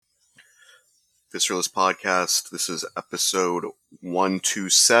Visceralist Podcast. This is episode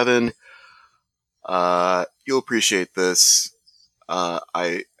 127. You'll appreciate this.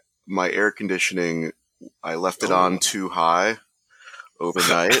 My air conditioning, I left it on too high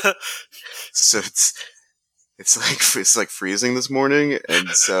overnight, so it's like freezing this morning, and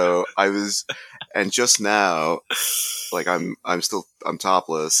so and just now, like I'm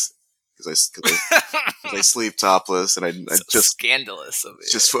topless because I sleep topless, and I so just scandalous of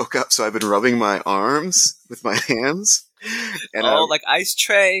it. Just woke up, so I've been rubbing my arms with my hands. And like Ice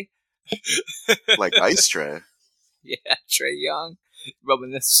Tray. Like Ice Tray. Yeah, Trey Young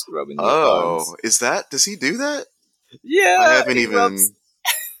rubbing your arms. Does he do that? Yeah, I haven't even. Rubs...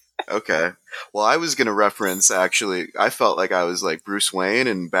 Okay. Well, I was gonna reference actually. I felt like I was like Bruce Wayne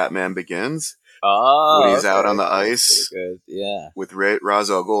in Batman Begins. Oh, when he's out on the ice. Good. Yeah. With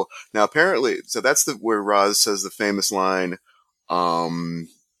Ra's al Ghul. Now, apparently, so that's where Ra's says the famous line. What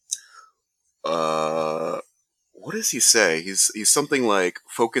does he say? He's something like,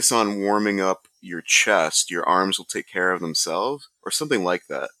 focus on warming up your chest, your arms will take care of themselves, or something like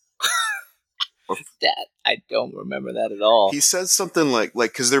that. That I don't remember that at all. He says something like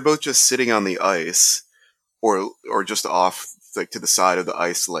because they're both just sitting on the ice, or just off like to the side of the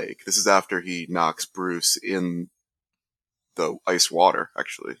ice lake. This is after he knocks Bruce in the ice water,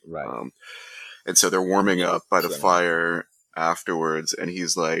 actually. Right. And so they're warming up by the fire afterwards, and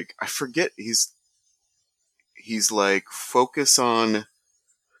he's like, I forget, he's like, focus on,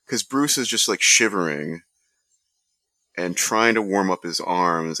 because Bruce is just like shivering and trying to warm up his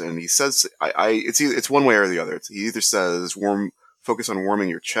arms, and he says, it's one way or the other. He either says, focus on warming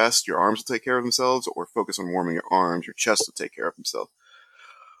your chest, your arms will take care of themselves, or focus on warming your arms, your chest will take care of himself.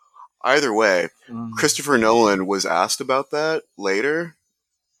 Either way, Christopher Nolan was asked about that later.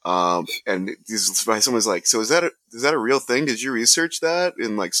 And someone's like, so is that a real thing? Did you research that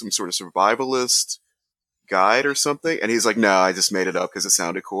in like some sort of survivalist guide or something? And he's like, no, I just made it up because it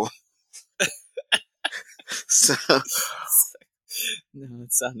sounded cool. So, no,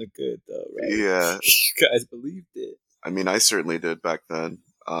 it sounded good though, right? Yeah. You guys believed it. I mean, I certainly did back then.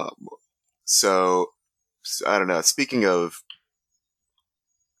 So I don't know. Speaking of,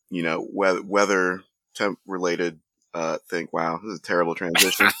 weather temp related thing. Wow, this is a terrible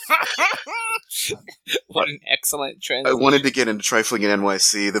transition. What an excellent transition. I wanted to get into trifling in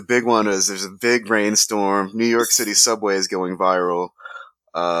NYC. The big one is there's a big rainstorm. New York City subway is going viral.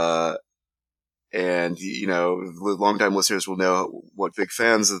 And, longtime listeners will know what big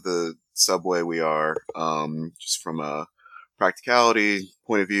fans of the subway we are, just from a practicality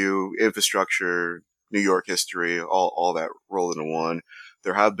point of view, infrastructure, New York history, all that rolled into one.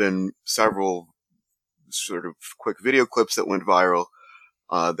 There have been several sort of quick video clips that went viral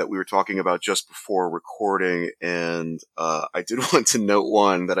that we were talking about just before recording, and I did want to note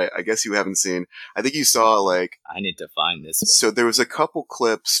one that I guess you haven't seen. I think you saw, like... I need to find this one. So there was a couple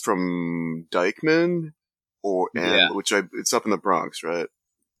clips from Dykeman, which it's up in the Bronx, right?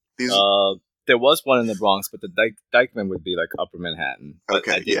 There was one in the Bronx, but the Dykeman would be like Upper Manhattan. But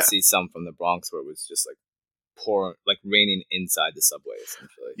okay, I did see some from the Bronx where it was just like raining inside the subway,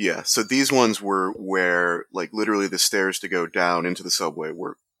 essentially. Yeah, so these ones were where, like, literally the stairs to go down into the subway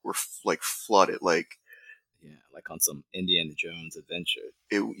were like flooded, like... Yeah, like on some Indiana Jones adventure.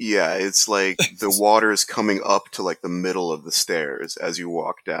 It's like the water is coming up to like the middle of the stairs as you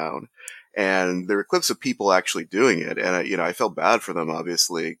walk down. And there were clips of people actually doing it, and I felt bad for them,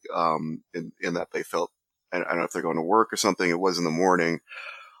 obviously, in that they felt, I don't know if they're going to work or something. It was in the morning.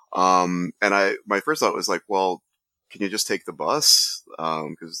 And my first thought was like, well, can you just take the bus?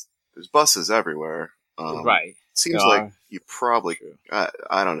 Because there's buses everywhere. Right. Seems like you probably,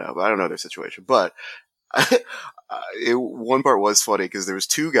 I don't know. I don't know their situation, but one part was funny because there was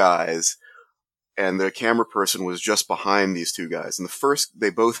two guys and the camera person was just behind these two guys. And they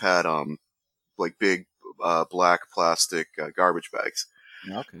both had, like big, black plastic, garbage bags.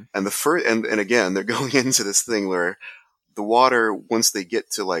 Okay. And and again, they're going into this thing where the water, once they get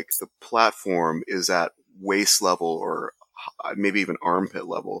to like the platform, is at waist level or maybe even armpit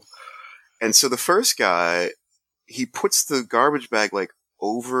level. And so the first guy, he puts the garbage bag like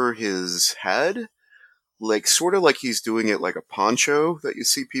over his head, like sort of like he's doing it like a poncho that you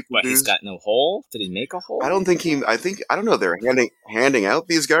see people do. But he's got no hole? Did he make a hole? I don't know, they're handing out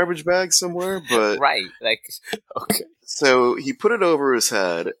these garbage bags somewhere, but... Right, like, okay. So he put it over his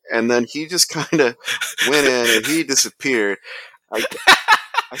head, and then he just kind of went in, and he disappeared. He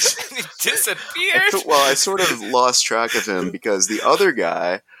disappeared? I sort of lost track of him, because the other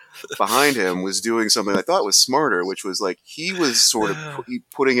guy behind him was doing something I thought was smarter, which was like, he was sort of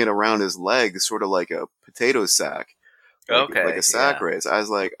putting it around his legs, sort of like a potato sack. Like a sack race. I was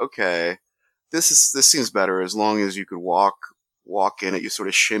like, okay, this seems better as long as you could walk in it. You sort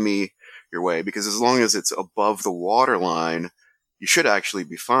of shimmy your way because as long as it's above the water line, you should actually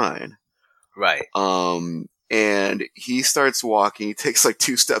be fine. Right. And he starts walking. He takes like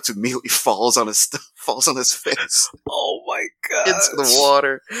 2 steps, immediately falls on his face Oh my god! into the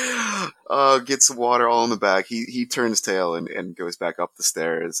water. Gets water all in the back. He turns tail and goes back up the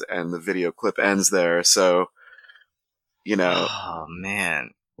stairs, and the video clip ends there. So, you know, Oh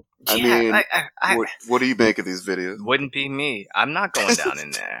man. I Yeah, mean, I what do you make of these videos? wouldn't be me. I'm not going down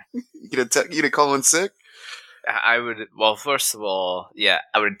in there. You gonna call in sick? I would. Well, first of all, yeah,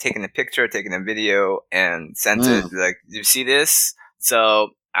 I would have taken a picture, taken a video, and sent it. Like, you see this?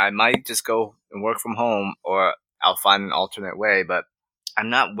 So I might just go and work from home, or I'll find an alternate way. But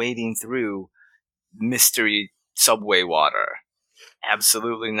I'm not wading through mystery subway water.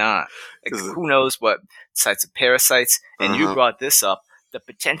 Absolutely not. Like, who knows what types of parasites? And you brought this up. The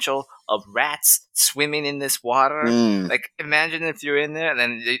potential of rats swimming in this water. Like, imagine if you're in there and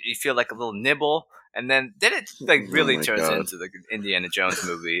then you feel like a little nibble. And then it like really turns into like an Indiana Jones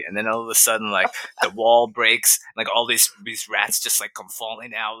movie, and then all of a sudden like the wall breaks, like all these rats just like come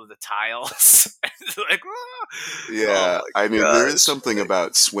falling out of the tiles. Like, yeah, oh I mean, there is something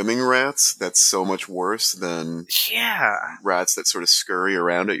about swimming rats that's so much worse than rats that sort of scurry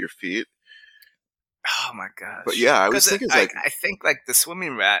around at your feet. Oh my gosh! But yeah, I was thinking I think like the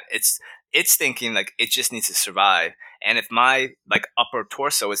swimming rat, it's thinking like it just needs to survive, and if my like upper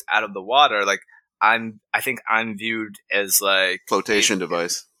torso is out of the water, like I think I'm viewed as like flotation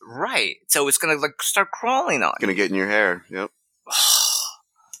device. Right. So it's gonna like start crawling on. It's gonna get in your hair. Yep.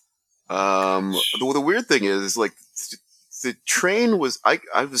 The weird thing is like the train was I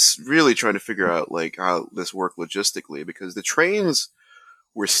was really trying to figure out like how this worked logistically because the trains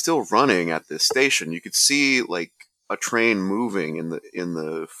were still running at this station. You could see like a train moving in the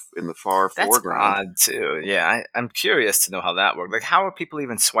far foreground. That's odd too. Yeah, I'm curious to know how that worked. Like, how are people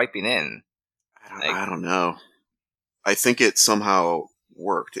even swiping in? I don't know. I think it somehow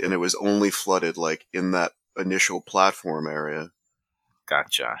worked, and it was only flooded like in that initial platform area.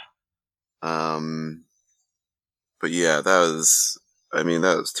 Gotcha. But yeah, that was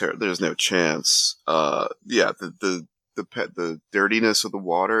terrible. There's no chance. Yeah, the dirtiness of the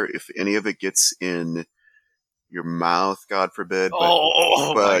water, if any of it gets in your mouth, God forbid,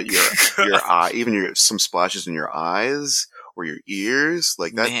 but your eye, even some splashes in your eyes or your ears,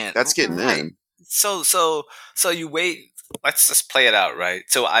 like that. Man, that's getting in. So you wait. Let's just play it out, right?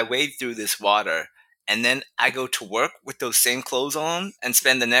 So I wade through this water, and then I go to work with those same clothes on, and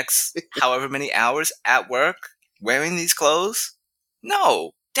spend the next however many hours at work wearing these clothes.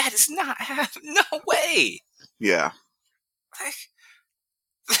 No, that is not. No way. Yeah. Like,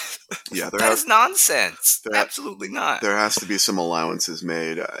 yeah, that is nonsense. Absolutely not. There has to be some allowances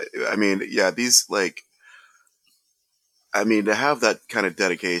made. I mean, yeah, these like. I mean, to have that kind of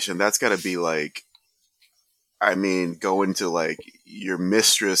dedication, that's got to be like, I mean, going to like your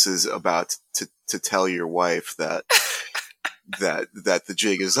mistress is about to tell your wife that that the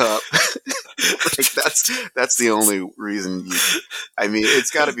jig is up. Like that's the only reason. I mean,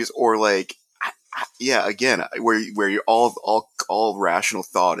 it's got to be, or like, yeah, again, where you're all rational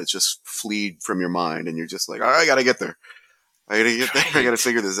thought is just fleed from your mind, and you're just like, all right, I gotta get there. I gotta get there. I gotta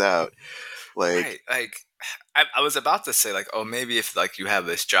figure this out. Like. I was about to say, like, oh, maybe if, like, you have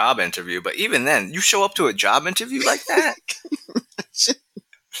this job interview, but even then, you show up to a job interview like that?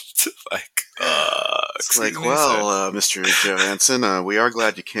 It's like, well, Mr. Johansson, we are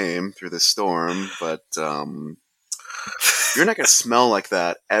glad you came through this storm, but you're not going to smell like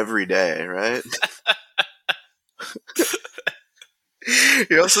that every day, right?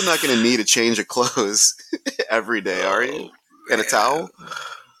 You're also not going to need a change of clothes every day, are you? And a towel?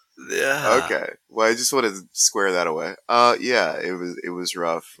 Yeah. Okay. Well, I just wanted to square that away. Yeah, it was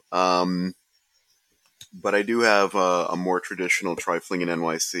rough. But I do have a more traditional trifling in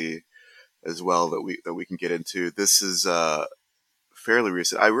NYC as well that we can get into. This is fairly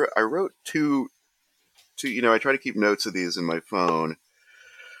recent. I wrote two. I try to keep notes of these in my phone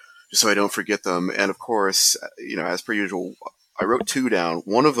just so I don't forget them. And of course, as per usual, I wrote 2 down.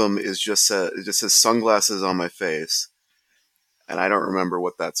 One of them is it just says sunglasses on my face. And I don't remember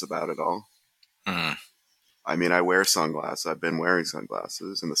what that's about at all. Mm. I mean, I wear sunglasses. I've been wearing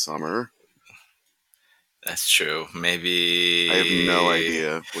sunglasses in the summer. That's true. Maybe I have no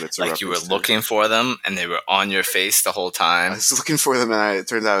idea what it's like you were looking for them and they were on your face the whole time. I was looking for them and it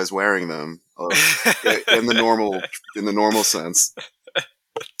turns out I was wearing them in the normal sense,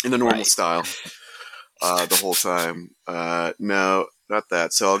 in the normal style, the whole time. No, not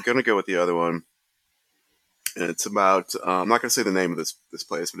that. So I'm gonna go with the other one. And it's about, I'm not going to say the name of this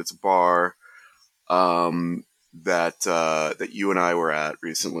place, but it's a bar that you and I were at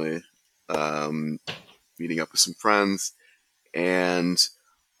recently, um, meeting up with some friends, and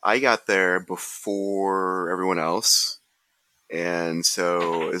I got there before everyone else, and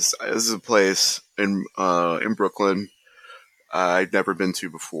so this is a place in Brooklyn I'd never been to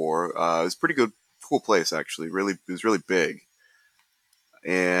before. It was a pretty good, cool place actually. Really, it was really big,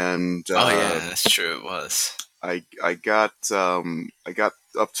 and Oh yeah, that's true. It was. I got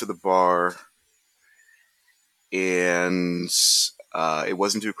up to the bar, and it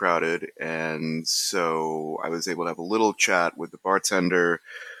wasn't too crowded, and so I was able to have a little chat with the bartender.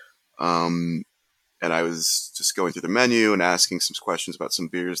 Um, and I was just going through the menu and asking some questions about some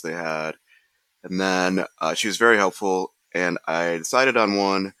beers they had, and then she was very helpful, and I decided on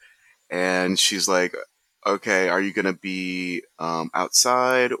one, and she's like, "Okay, are you gonna be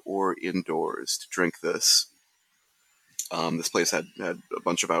outside or indoors to drink this?" This place had a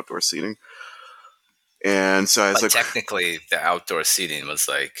bunch of outdoor seating. And so I was But like, technically, the outdoor seating was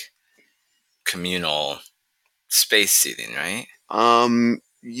like communal space seating, right?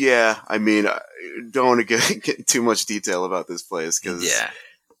 yeah, I mean, I don't want to get too much detail about this place because Yeah.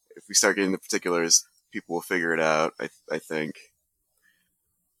 if we start getting the particulars, people will figure it out, I think.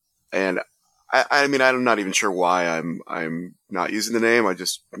 And I mean, I'm not even sure why I'm not using the name. I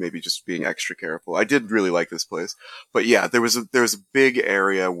just maybe just being extra careful. I did really like this place, but yeah, there was a big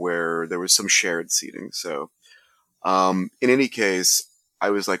area where there was some shared seating. So, in any case, I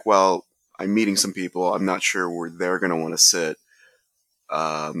was like, well, I'm meeting some people. I'm not sure where they're going to want to sit.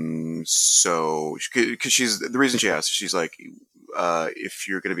 So, because she's the reason she asked, she's like, if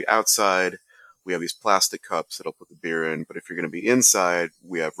you're going to be outside, we have these plastic cups that I'll put the beer in, but if you're going to be inside,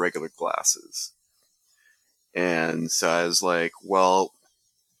 we have regular glasses. And so I was like, well,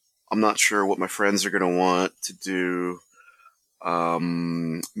 I'm not sure what my friends are going to want to do.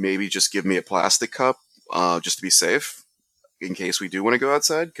 Maybe just give me a plastic cup, just to be safe in case we do want to go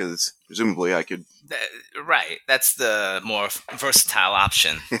outside, because presumably I could. Right. That's the more versatile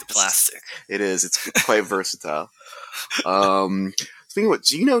option, the Yes, plastic. it is. It's quite versatile. Um, Speaking of what,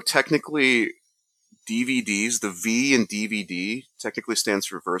 do you know technically DVDs, the V in DVD technically stands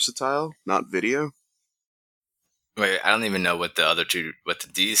for versatile, not video? Wait, I don't even know what what the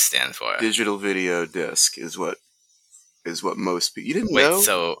D's stand for. Digital video disc is what most people. You didn't Wait, know?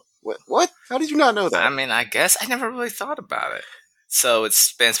 so What? What? How did you not know I that? mean, I guess I never really thought about it. So it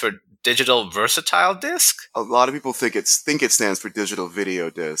stands for digital versatile disc? A lot of people think it stands for digital video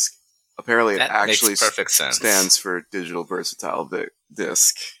disc. Apparently, it That makes actually perfect sense. stands for digital versatile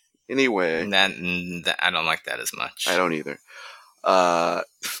disc. Anyway, I don't like that as I much. don't either. Uh,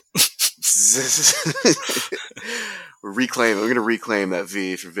 Reclaim. We're gonna reclaim that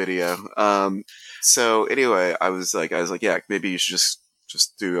V for video. So anyway, I was like, yeah, maybe you should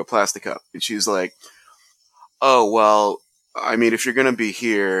just do a plastic cup. And she's like, oh well, I mean, if you're gonna be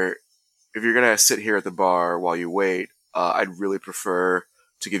here, if you're gonna sit here at the bar while you wait, I'd really prefer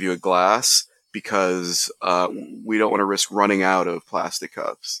to give you a glass because we don't want to risk running out of plastic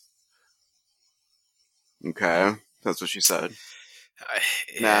cups. Okay, that's what she said.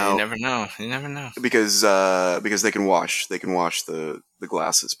 Yeah, you Now, never know. You never know. because they can wash the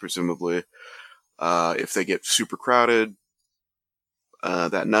glasses presumably if they get super crowded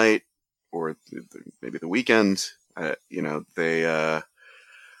that night or maybe the weekend. You know, they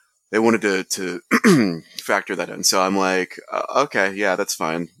wanted to factor that in. So I'm like, okay, yeah, that's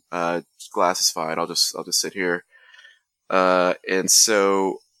fine. Glass is fine. I'll just sit here. And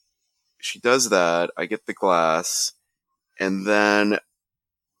so she does that. I get the glass, and then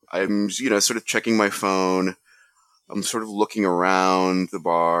I'm sort of checking my phone. I'm sort of looking around the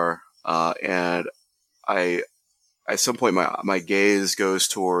bar, and I at some point my gaze goes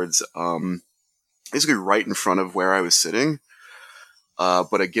towards basically right in front of where I was sitting.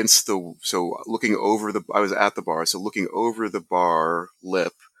 But against looking over I was at the bar, so looking over the bar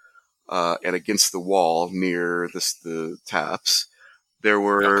lip, and against the wall near the taps, there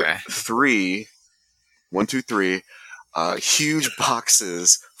were Okay. one, two, three, huge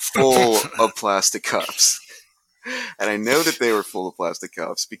boxes full of plastic cups. And I know that they were full of plastic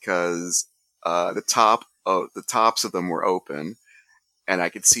cups because the tops of them were open, and I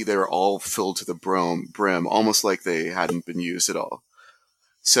could see they were all filled to the brim, almost like they hadn't been used at all. Mm.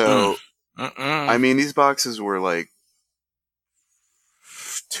 So, I mean, these boxes were like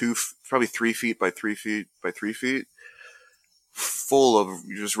probably 3 feet by 3 feet by 3 feet, full of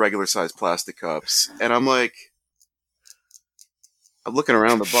just regular sized plastic cups. And I'm looking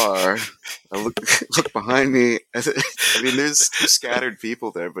around the bar. I look behind me. I mean, there's scattered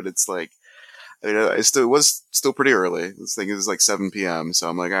people there, but it's like, I mean, it was still pretty early. This thing is like 7 p.m. So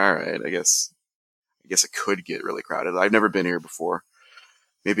I'm like, all right, I guess guess it could get really crowded. I've never been here before.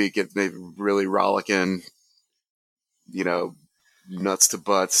 Maybe it gets maybe really rollicking, nuts to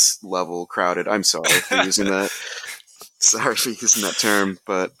butts level crowded. I'm sorry for using that. Sorry for using that term,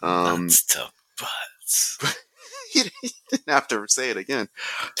 but nuts to butts. You didn't have to say it again.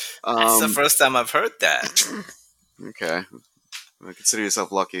 That's the first time I've heard that. Okay, consider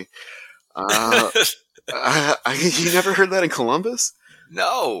yourself lucky. You never heard that in Columbus?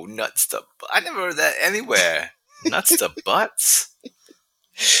 No, nuts to. I never heard that anywhere. Nuts to butts.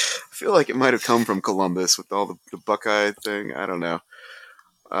 I feel like it might have come from Columbus with all the Buckeye thing. I don't know.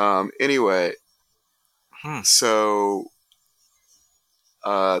 Anyway, so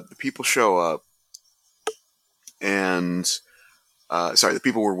the people show up, and the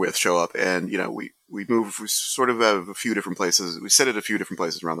people we're with show up, and we move. We sort of have a few different places. We sit at a few different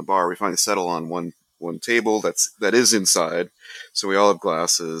places around the bar. We finally settle on one table that is inside, so we all have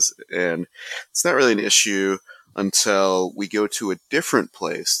glasses, and it's not really an issue until we go to a different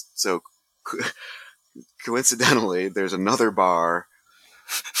place. So coincidentally, there's another bar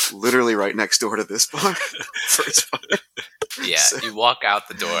literally right next door to this bar. First bar. Yeah, so, you walk out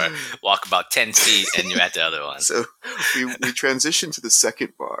the door, walk about 10 feet, and you're at the other one. So we transition to the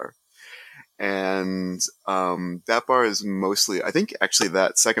second bar, and that bar is mostly, I think actually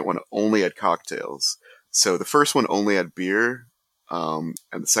that second one only had cocktails. So the first one only had beer, and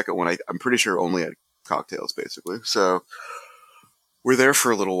the second one I'm pretty sure only had cocktails, basically. So we're there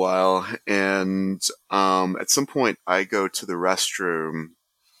for a little while, and at some point I go to the restroom,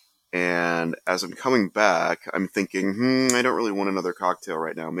 and as I'm coming back, I'm thinking, I don't really want another cocktail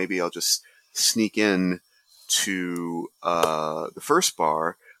right now. Maybe I'll just sneak in to the first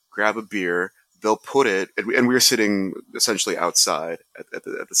bar, grab a beer. They'll put it, and we were sitting essentially outside at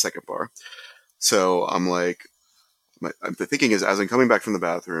the second bar. So I'm like, I'm thinking is as I'm coming back from the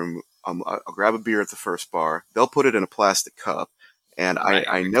bathroom, I'll grab a beer at the first bar. They'll put it in a plastic cup, and right.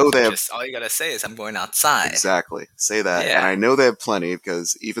 I know they have. Just, all you gotta say is I'm going outside. Exactly, say that, yeah. And I know they have plenty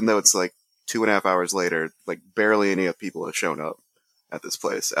because even though it's like 2.5 hours later, like barely any people have shown up at this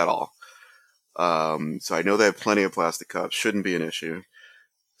place at all. So I know they have plenty of plastic cups. Shouldn't be an issue.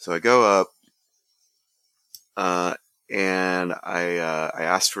 So I go up, and I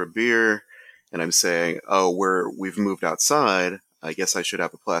asked for a beer. And I'm saying, we've moved outside. I guess I should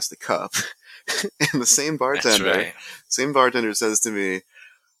have a plastic cup. And the same bartender says to me,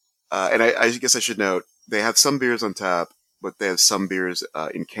 and I guess I should note, they have some beers on tap, but they have some beers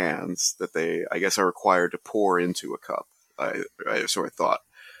in cans that they, I guess, are required to pour into a cup. So I thought.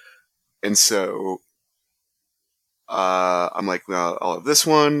 And so I'm like, well, I'll have this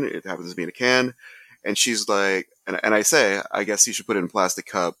one. It happens to be in a can. And she's like, and I say, I guess you should put it in a plastic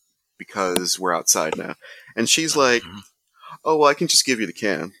cup, because we're outside now. And she's like, oh, well, I can just give you the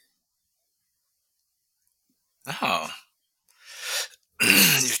can. Oh.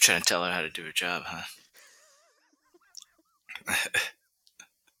 You're trying to tell her how to do her job, huh?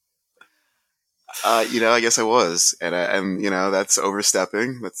 I guess I was. And that's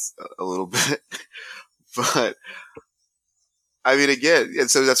overstepping. That's a little bit. But, I mean, again,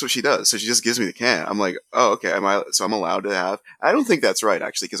 and so that's what she does. So she just gives me the can. I'm like, oh, okay. So I'm allowed to have. I don't think that's right,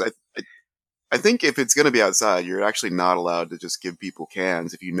 actually, because I think if it's going to be outside, you're actually not allowed to just give people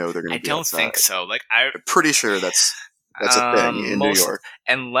cans if you know they're going to be outside. I don't think so. Like I'm pretty sure that's a thing in New York.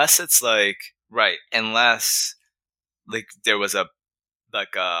 Unless it's unless like there was a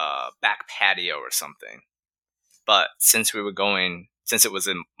back patio or something. But since it was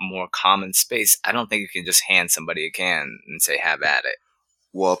a more common space, I don't think you can just hand somebody a can and say, have at it.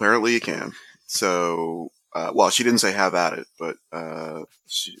 Well, apparently you can. So, she didn't say have at it, but I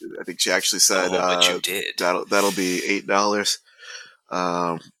think she actually said, but you did. That'll be $8.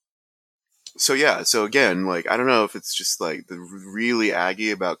 So yeah, so again, like, I don't know if it's just like the really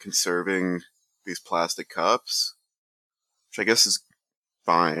aggy about conserving these plastic cups, which I guess is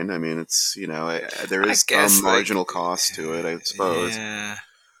fine. I mean, it's, there is some marginal cost to it, I suppose. Yeah.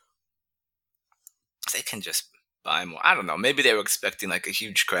 They can just buy more. I don't know. Maybe they were expecting like a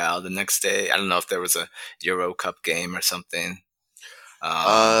huge crowd the next day. I don't know if there was a Euro Cup game or something.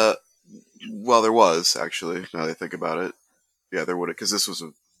 Well, there was actually. Now that I think about it, yeah, there would have, because this was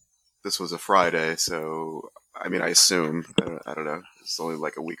a Friday. So I mean, I assume I don't know. It's only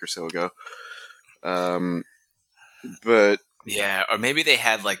like a week or so ago. But yeah, or maybe they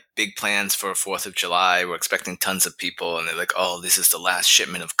had like big plans for 4th of July. We're expecting tons of people, and they're like, "Oh, this is the last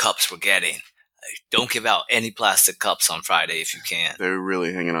shipment of cups we're getting. Like, don't give out any plastic cups on Friday if you can." They're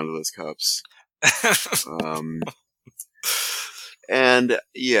really hanging on to those cups. And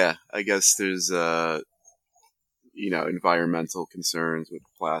yeah, I guess there's environmental concerns with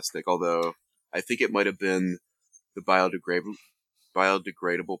plastic. Although I think it might have been the biodegradable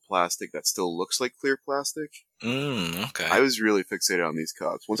plastic that still looks like clear plastic. Okay. I was really fixated on these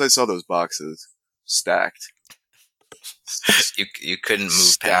cups. Once I saw those boxes stacked, you couldn't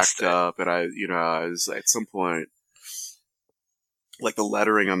move past stacked up, and I was at some point, like the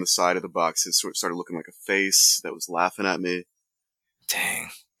lettering on the side of the boxes sort of started looking like a face that was laughing at me.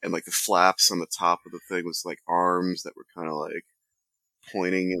 Dang. And like the flaps on the top of the thing was like arms that were kind of like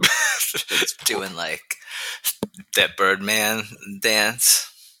pointing and doing like that Birdman dance.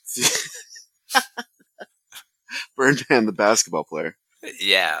 Birdman, the basketball player.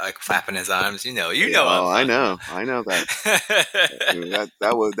 Yeah, like flapping his arms. You know. Oh, I know that.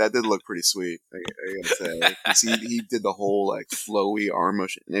 That did look pretty sweet. I gotta say, he did the whole like flowy arm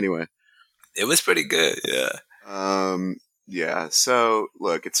motion. Anyway, it was pretty good. Yeah. Yeah. So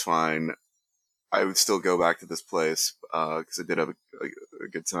look, it's fine. I would still go back to this place because I did have a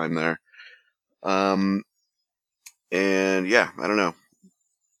good time there. And yeah, I don't know.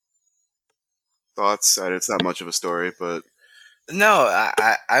 Thoughts? It's not much of a story, but no,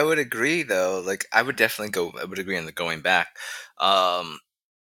 I would agree though. Like I would definitely go. I would agree on the going back. That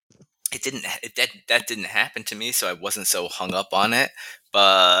didn't happen to me, so I wasn't so hung up on it.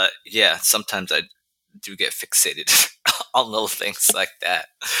 But yeah, sometimes I do get fixated on little things like that.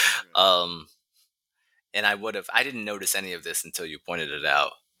 And I didn't notice any of this until you pointed it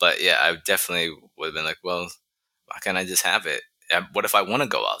out. But yeah, I definitely would have been like, well, why can't I just have it? What if I want to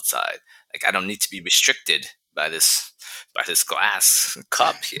go outside? Like, I don't need to be restricted by this glass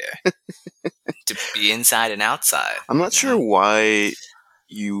cup here to be inside and outside. I'm not sure why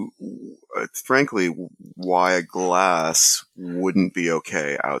frankly, why a glass wouldn't be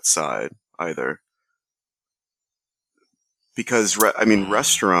okay outside either. Because,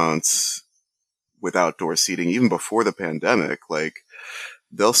 restaurants with outdoor seating, even before the pandemic, like,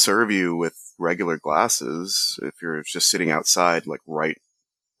 they'll serve you with regular glasses if you're just sitting outside, like, right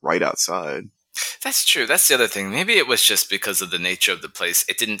outside. That's true. That's the other thing. Maybe it was just because of the nature of the place.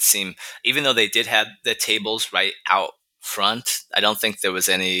 It didn't seem, even though they did have the tables right out front, I don't think there was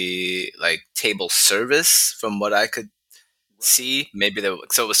any like table service from what I could see. Maybe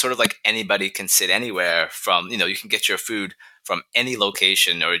so it was sort of like anybody can sit anywhere from, you can get your food from any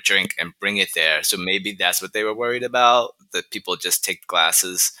location or a drink and bring it there. So maybe that's what they were worried about, that people just take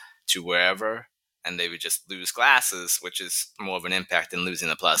glasses to wherever and they would just lose glasses, which is more of an impact than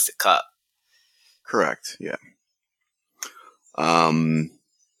losing a plastic cup. Correct. Yeah.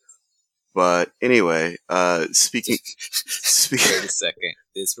 But anyway, speaking. Wait a second.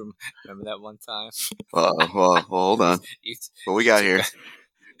 Remember that one time? Well, hold on. What we got here?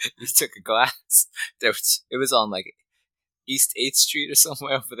 You took a glass. It was on like East 8th Street or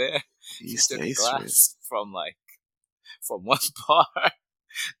somewhere over there. East 8th Street. From one bar,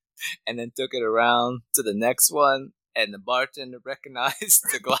 and then took it around to the next one. And the bartender recognized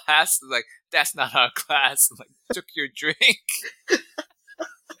the glass. Like, that's not our glass. I'm like, took your drink.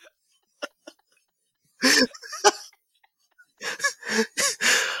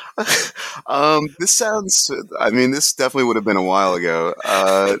 This definitely would have been a while ago.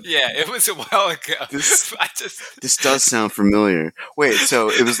 Yeah, it was a while ago. This does sound familiar. Wait, so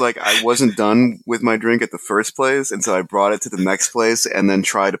it was like I wasn't done with my drink at the first place, and so I brought it to the next place and then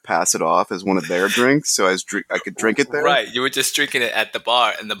tried to pass it off as one of their drinks so I could drink it there? Right, you were just drinking it at the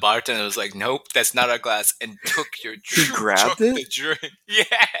bar, and the bartender was like, nope, that's not our glass, and took your drink. He grabbed it? The drink.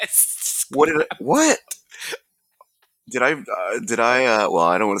 Yes! What? Did I, well,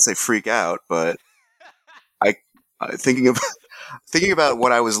 I don't want to say freak out, but thinking about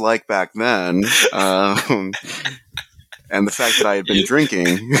what I was like back then, and the fact that I had been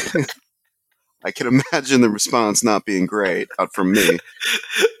drinking, I can imagine the response not being great out from me.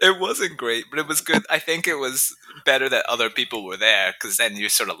 It wasn't great, but it was good. I think it was better that other people were there, because then you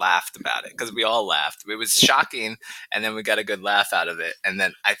sort of laughed about it, because we all laughed. It was shocking, and then we got a good laugh out of it. And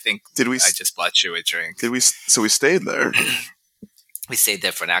then I think I just bought you a drink. So we stayed there. We stayed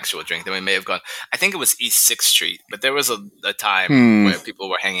there for an actual drink. Then we may have gone. I think it was East 6th Street, but there was a time where people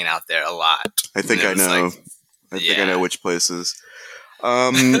were hanging out there a lot. I think I know. I think I know which places.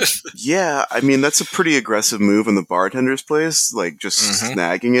 Yeah, that's a pretty aggressive move in the bartender's place. Like, just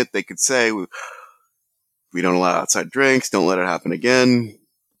snagging it. They could say, we don't allow outside drinks. Don't let it happen again.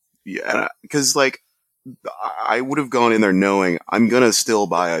 Yeah, because like, I would have gone in there knowing I'm gonna still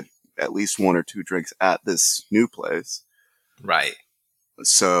buy at least one or two drinks at this new place. Right.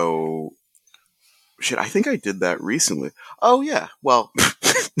 So, shit, I think I did that recently. Oh yeah, well,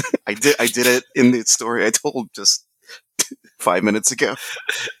 I did it in the story I told just 5 minutes ago.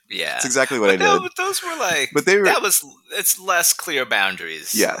 Yeah, It's exactly what I did. But those were like But they were it's less clear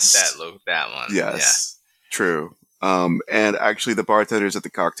boundaries. yes, That one. yes, true. And actually, the bartenders at the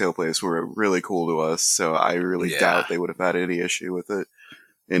cocktail place were really cool to us, so I really Yeah. doubt they would have had any issue with it.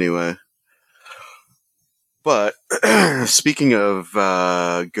 Anyway, but speaking of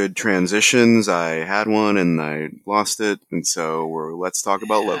good transitions, I had one and I lost it, and so let's talk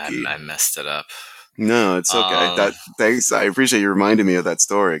about Loki. I messed it up. No, it's okay. Thanks. I appreciate you reminding me of that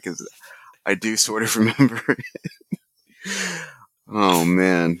story because I do sort of remember it. Oh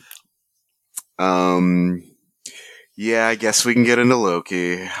man. Um. Yeah, I guess we can get into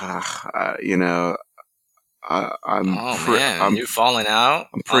Loki. You know, Man, you're falling out.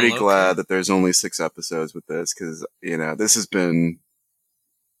 I'm pretty on Loki? glad that there's only 6 episodes with this because this has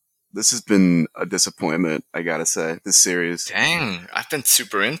been a disappointment. I gotta say, this series. Dang, I've been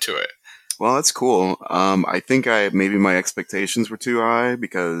super into it. Well, that's cool. I think maybe my expectations were too high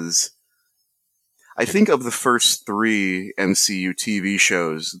because I think of the first 3 MCU TV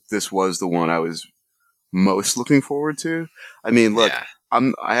shows, this was the one I was most looking forward to. I mean, look, Yeah.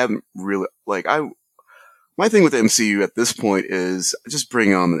 I haven't really my thing with the MCU at this point is just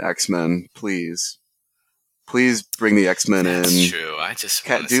bring on the X-Men, please. Please bring the X-Men in. That's true. I just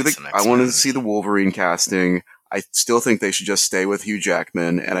want to see some X-Men. I wanted to see the Wolverine casting. I still think they should just stay with Hugh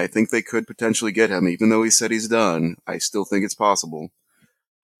Jackman, and I think they could potentially get him, even though he said he's done. I still think it's possible.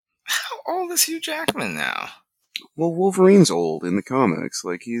 How old is Hugh Jackman now? Well, Wolverine's old in the comics.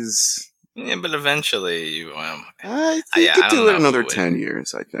 Like, he's... Yeah, but eventually, I think he could do it another 10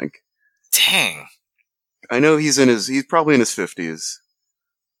 years, I think. Dang. I know he's probably in his 50s.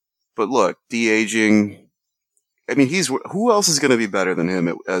 But look, de-aging... I mean, who else is going to be better than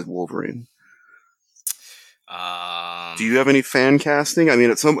him as Wolverine? Do you have any fan casting? I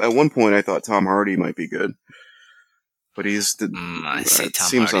mean, at one point, I thought Tom Hardy might be good, but I see Tom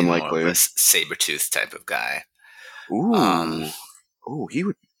seems Hardy unlikely. More of a Sabretooth type of guy. Ooh, he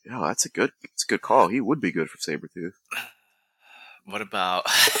would. Yeah, that's a good call. He would be good for Sabretooth. What about?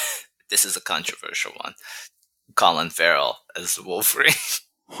 This is a controversial one. Colin Farrell as Wolverine.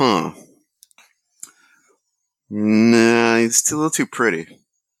 Huh. Nah, he's still a little too pretty.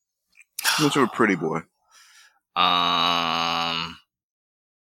 Too much of a pretty boy.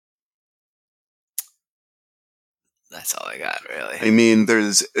 That's all I got, really. I mean,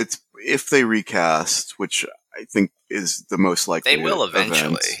 if they recast, which I think is the most likely. They will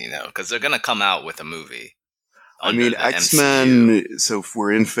eventually, because they're going to come out with a movie. I mean, X-Men, so if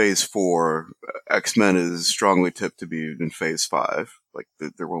we're in phase 4, X-Men is strongly tipped to be in phase 5. Like,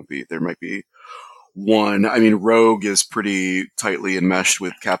 there might be one. I mean, Rogue is pretty tightly enmeshed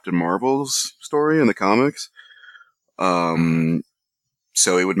with Captain Marvel's story in the comics.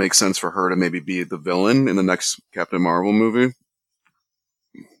 So it would make sense for her to maybe be the villain in the next Captain Marvel movie.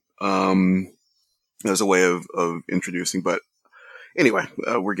 As a way of introducing, but anyway,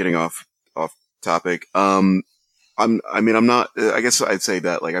 we're getting off topic. I'm not, I guess I'd say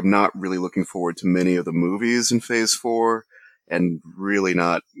that, like, I'm not really looking forward to many of the movies in phase 4 and really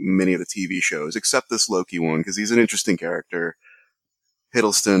not many of the TV shows, except this Loki one, because he's an interesting character.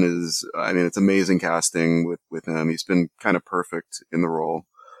 Hiddleston it's amazing casting with him. He's been kind of perfect in the role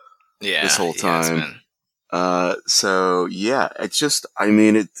this whole time. So yeah, it's just,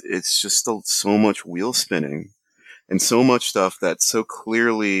 it's just so much wheel spinning and so much stuff that's so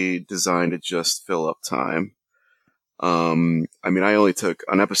clearly designed to just fill up time. I only took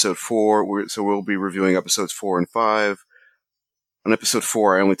on episode 4, so we'll be reviewing episodes 4 and 5. On episode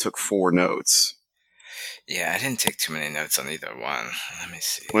 4, I only took 4 notes. Yeah, I didn't take too many notes on either one. Let me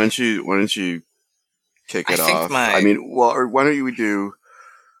see. Why don't you kick it off? Why don't we do?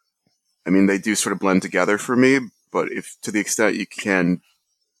 They do sort of blend together for me, but if to the extent you can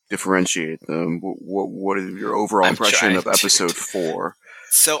differentiate them, what is your overall impression of episode 4?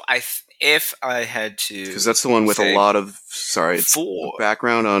 So if I had to, because that's the one with a lot of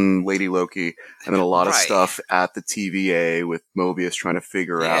background on Lady Loki, and then a lot of stuff at the TVA with Mobius trying to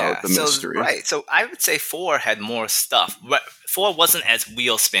figure out the mystery. Right. So I would say 4 had more stuff. But 4 wasn't as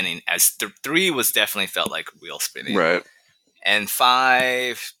wheel spinning as 3 was. Definitely felt like wheel spinning. Right. And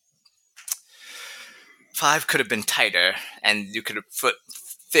 5 could have been tighter, and you could have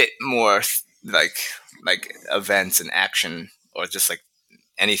fit more like events and action, or just like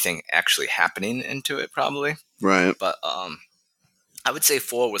anything actually happening into it, probably. Right. But I would say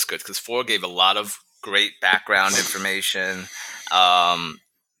 4 was good because 4 gave a lot of great background information.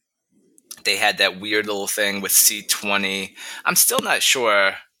 They had that weird little thing with C20. I'm still not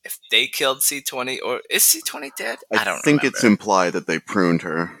sure if they killed C20 or is C20 dead? I don't think remember. It's implied that they pruned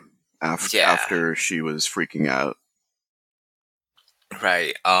her after she was freaking out.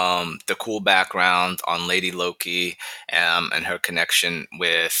 Right. The cool background on Lady Loki, and her connection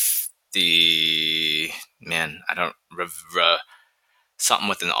with the man. I don't something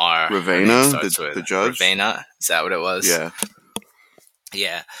with an R. Her name Ravena, starts with the judge. Ravena. Is that what it was? Yeah,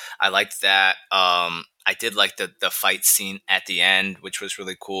 Yeah, I liked that. I did like the fight scene at the end, which was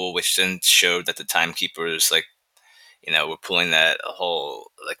really cool, which then showed that the timekeepers, like, were pulling that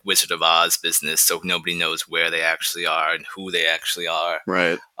whole like Wizard of Oz business, so nobody knows where they actually are and who they actually are.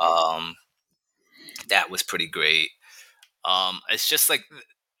 right. Um, that was pretty great. It's just like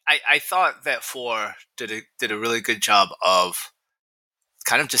I thought that four did a really good job of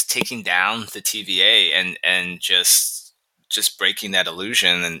kind of just taking down the TVA and just breaking that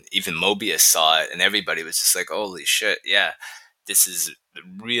illusion. And even Mobius saw it, and everybody was just like, "Holy shit, yeah, this is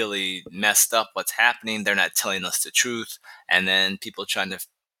really messed up. What's happening? They're not telling us the truth." And then people trying to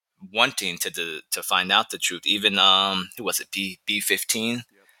wanting to find out the truth. Even who was it? B-15.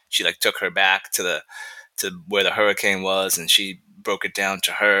 She like took her back to where the hurricane was, and she broke it down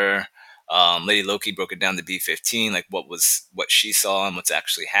to her. Lady Loki broke it down to B-15, like what she saw and what's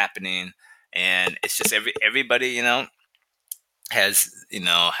actually happening. And it's just everybody, has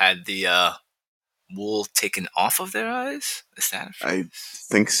had the wool taken off of their eyes. Is that a I phrase?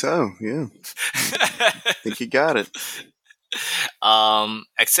 think so. Yeah, I think you got it.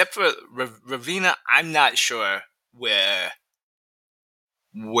 Except for Ravina, I'm not sure where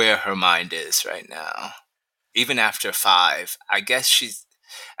her mind is right now. Even after 5, I guess she's,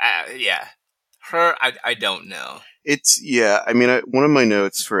 yeah. Her, I don't know. It's yeah. I mean, one of my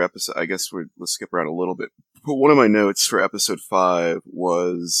notes for episode. I guess let's skip around a little bit. But one of my notes for episode 5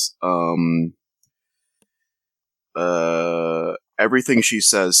 was everything she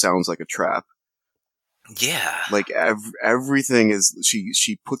says sounds like a trap. Yeah. Like everything is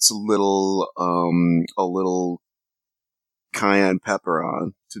she puts a little cayenne pepper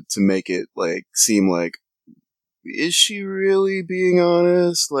on to make it like seem like, is she really being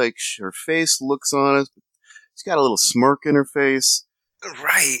honest? Like her face looks honest, but she's got a little smirk in her face.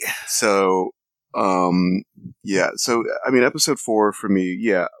 Right. So yeah, so I mean episode 4 for me,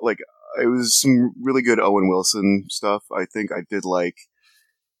 yeah, like it was some really good Owen Wilson stuff. I think I did like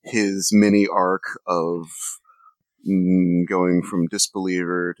his mini arc of going from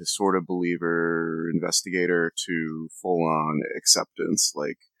disbeliever to sort of believer, investigator to full on acceptance.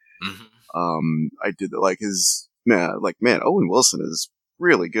 Like, I did like his man. Owen Wilson is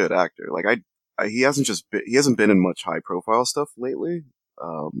really good actor. Like, he he hasn't been in much high profile stuff lately.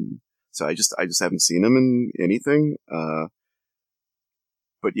 So I just haven't seen him in anything.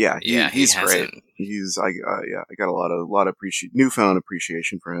 But yeah, Yeah, he he's great. hasn't. I got a lot of newfound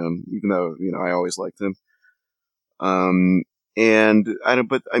appreciation for him, even though I always liked him. And I don't,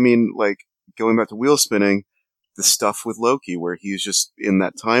 but I mean, like going back to wheel spinning, the stuff with Loki where he's just in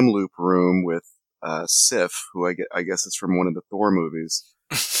that time loop room with Sif, who I guess is from one of the Thor movies.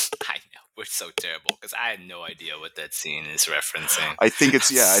 I know, we're so terrible because I had no idea what that scene is referencing. I think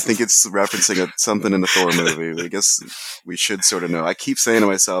it's referencing something in the Thor movie. I guess we should sort of know. I keep saying to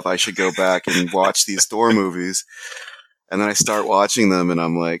myself, I should go back and watch these Thor movies. And then I start watching them, and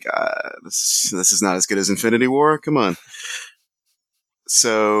I'm like, this is not as good as Infinity War. Come on.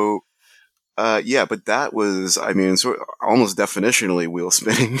 So, yeah, but that was, I mean, sort of almost definitionally wheel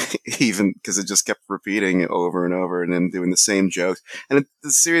spinning, even because it just kept repeating over and over, and then doing the same jokes. And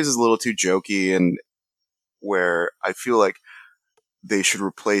the series is a little too jokey, and where I feel like they should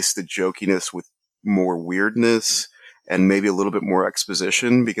replace the jokiness with more weirdness and maybe a little bit more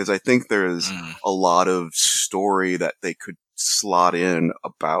exposition, because I think there's a lot of story that they could slot in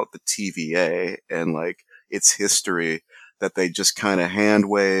about the TVA and like its history that they just kind of hand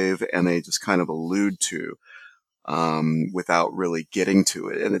wave and they just kind of allude to without really getting to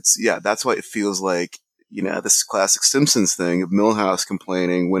it. And that's why it feels like, this classic Simpsons thing of Milhouse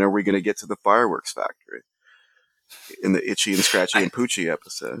complaining, when are we going to get to the fireworks factory? In the Itchy and Scratchy and Poochie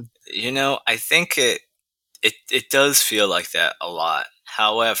episode. I think it does feel like that a lot.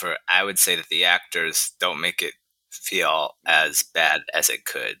 However, I would say that the actors don't make it feel as bad as it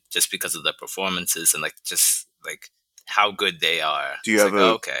could, just because of the performances and like just like how good they are. Do you have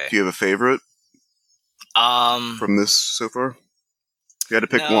a favorite from this so far? You had to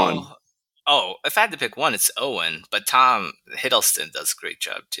pick one. Oh, if I had to pick one, it's Owen. But Tom Hiddleston does a great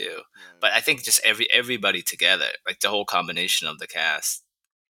job too. But I think just everybody together, like the whole combination of the cast,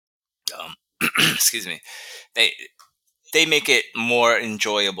 excuse me, they make it more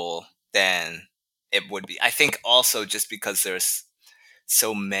enjoyable than it would be. I think also just because there's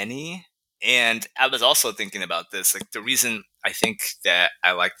so many. And I was also thinking about this, like the reason I think that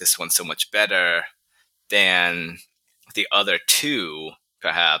I like this one so much better than the other two,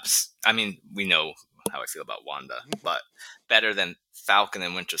 perhaps. I mean, we know how I feel about Wanda, but better than Falcon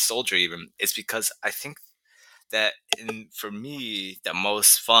and Winter Soldier, even, is because I think that for me, the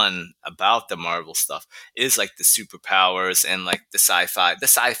most fun about the Marvel stuff is like the superpowers and like the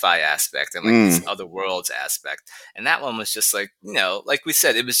sci-fi aspect and like these other worlds aspect. And that one was just like, like we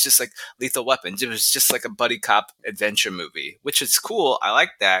said, it was just like Lethal Weapons. It was just like a buddy cop adventure movie, which is cool. I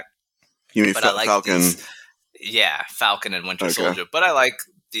like that. You mean But I like Falcon? yeah, Falcon and Winter Soldier. But I like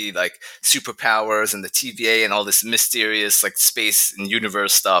the like superpowers and the TVA and all this mysterious like space and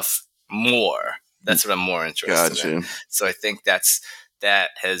universe stuff more. That's what I'm more interested in. So I think that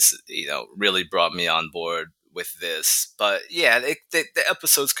has really brought me on board with this. But yeah, the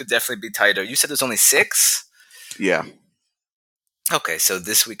episodes could definitely be tighter. You said there's only 6? Yeah. Okay, so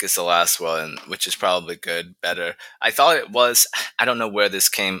this week is the last one, which is probably good, better. I thought it was. I don't know where this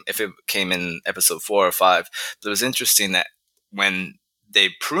came, if it came in episode 4 or 5, but it was interesting that when they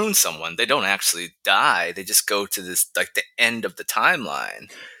prune someone, they don't actually die. They just go to this, like, the end of the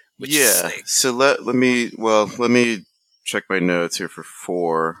timeline. Yeah. So let me check my notes here for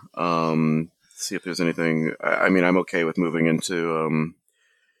 4. See if there's anything. I mean, I'm okay with moving into.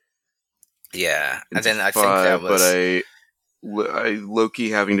 Yeah, and then I think that was. But Loki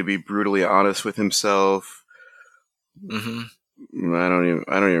having to be brutally honest with himself. Mm-hmm. I don't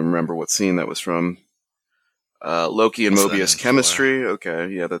even remember what scene that was from. Loki and Mobius chemistry. Okay,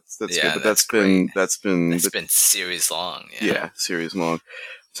 yeah, that's good. But that's been series long. Yeah, series long.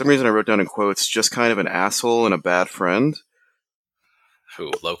 For some reason, I wrote down in quotes, just kind of an asshole and a bad friend.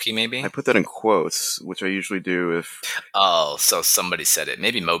 Who, Loki, maybe? I put that in quotes, which I usually do if... Oh, so somebody said it.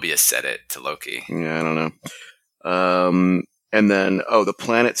 Maybe Mobius said it to Loki. Yeah, I don't know. And then, the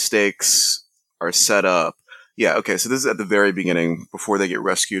planet stakes are set up. Yeah, okay, so this is at the very beginning, before they get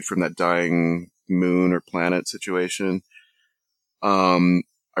rescued from that dying moon or planet situation. I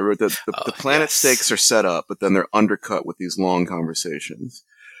wrote that the planet stakes are set up, but then they're undercut with these long conversations.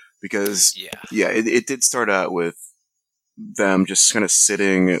 Because, it did start out with them just kind of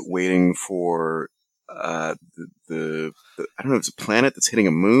sitting, waiting for the I don't know if it's a planet that's hitting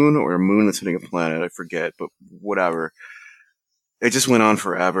a moon or a moon that's hitting a planet. I forget, but whatever. It just went on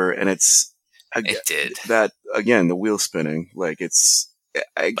forever, and it did. That, again, the wheel spinning. Like,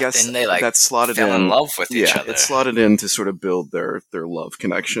 I guess then they, like, that slotted fell in love with each other. Yeah, it slotted in to sort of build their love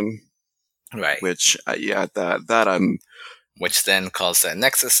connection. Right. Which, that I'm... Which then caused that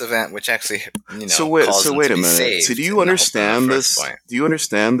Nexus event, which actually, So wait a minute. So do you understand this? Do you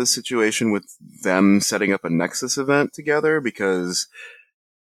understand the situation with them setting up a Nexus event together? Because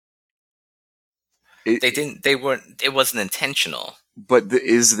it wasn't intentional. But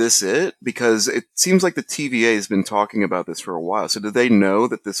is this it? Because it seems like the TVA has been talking about this for a while. So did they know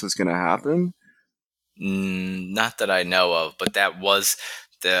that this was going to happen? Not that I know of, but that was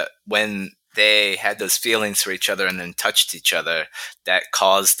when they had those feelings for each other and then touched each other, that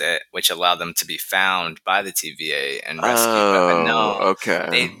caused it, which allowed them to be found by the TVA and rescued. Oh, no,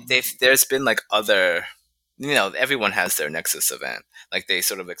 okay. There's been like other, everyone has their Nexus event. Like they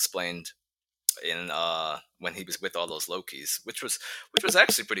sort of explained in when he was with all those Lokis, which was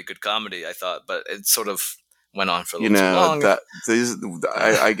actually pretty good comedy, I thought, but it sort of went on for a little too long.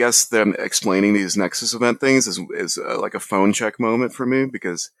 I guess them explaining these Nexus event things is like a phone check moment for me,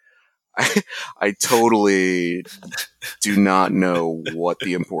 because I totally do not know what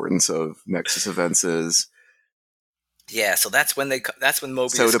the importance of Nexus events is. Yeah, so that's when Mobius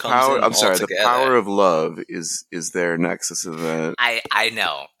so the comes power. in I'm sorry, altogether. The power of love is their Nexus event. I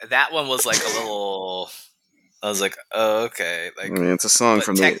know that one was like a little. I was like, oh, okay. Like, I mean, it's a song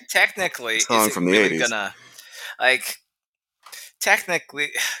from the technically. From the really 80s. Gonna like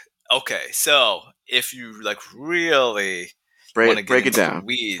technically. Okay, so if you like really break it down,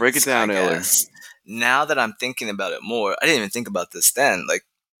 weeds, break it down, Eller. Now that I'm thinking about it more, I didn't even think about this then. Like,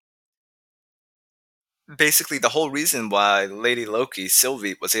 basically, the whole reason why Lady Loki,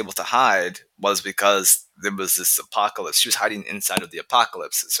 Sylvie, was able to hide was because there was this apocalypse. She was hiding inside of the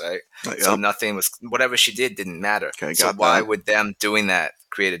apocalypses, right? Yep. So whatever she did didn't matter. Okay, so why would them doing that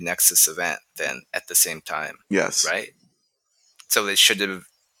create a Nexus event then at the same time? Yes. Right? So they should have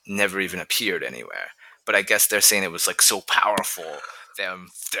never even appeared anywhere. But I guess they're saying it was like so powerful, their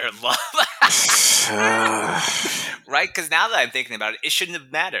love. Right? Because now that I'm thinking about it, it shouldn't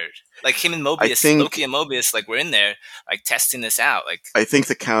have mattered. Like him and Mobius, Loki and Mobius, like, were in there, like, testing this out. Like, I think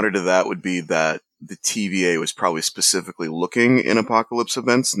the counter to that would be that the TVA was probably specifically looking in apocalypse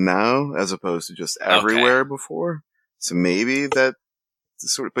events now, as opposed to just everywhere before. So maybe that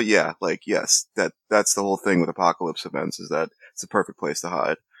sort of, but yeah, like, yes, that's the whole thing with apocalypse events, is that it's the perfect place to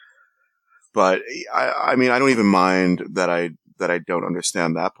hide. But I mean, I don't even mind that I don't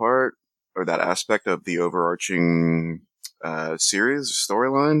understand that part or that aspect of the overarching series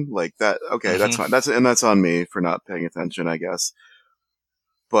storyline like that. Okay, that's fine. That's on me for not paying attention, I guess.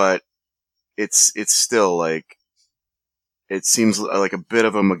 But it's still like it seems like a bit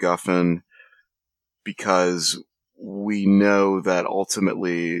of a MacGuffin because we know that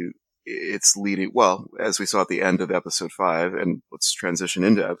ultimately it's leading. Well, as we saw at the end of episode 5, and let's transition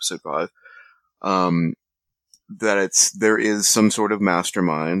into episode 5. That there is some sort of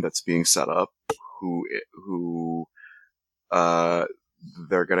mastermind that's being set up who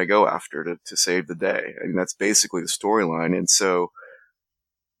they're going to go after to save the day. I mean, that's basically the storyline. And so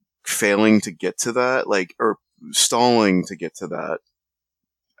failing to get to that, like, or stalling to get to that,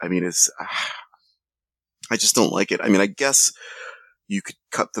 I mean, I just don't like it. I mean, I guess you could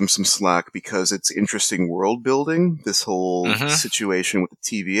cut them some slack because it's interesting world building. This whole situation with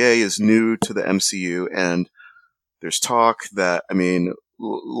the TVA is new to the MCU, and there's talk that, I mean,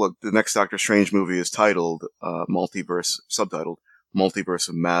 look, the next Doctor Strange movie is titled, subtitled Multiverse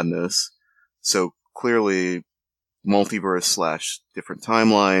of Madness. So clearly multiverse / different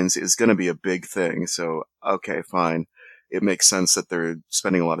timelines is going to be a big thing. So, okay, fine. It makes sense that they're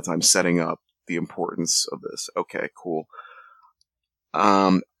spending a lot of time setting up the importance of this. Okay, cool.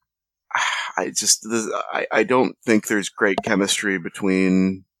 I don't think there's great chemistry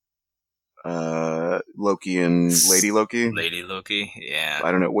between Loki and Lady Loki. Lady Loki, yeah.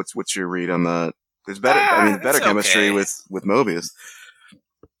 I don't know. What's your read on that? There's better chemistry with Mobius.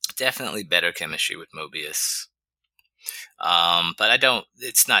 Definitely better chemistry with Mobius. But I don't.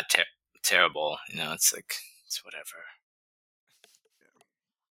 It's not terrible. You know, it's like it's whatever.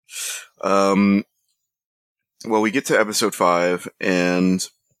 Well, we get to episode 5, and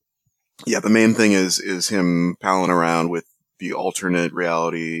yeah, the main thing is him palling around with the alternate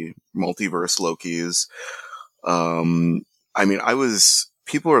reality multiverse Lokis. I mean,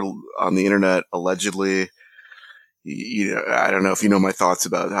 people are on the internet allegedly, you know, I don't know if you know my thoughts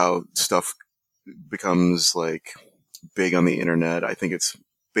about how stuff becomes like big on the internet. I think it's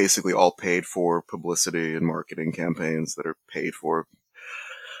basically all paid for publicity and marketing campaigns that are paid for.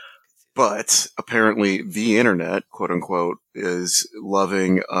 But apparently the internet, quote unquote, is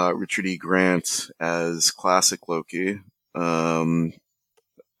loving Richard E. Grant as classic Loki, in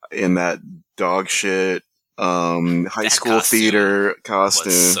that dog shit high school theater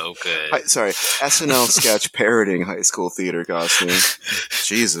costume. Was so good. SNL sketch parodying high school theater costume.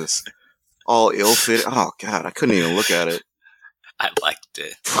 Jesus. All ill-fitted. Oh, God, I couldn't even look at it. I liked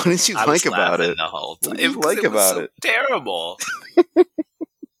it. What did you like about it? The whole time. What did you like about it? Terrible.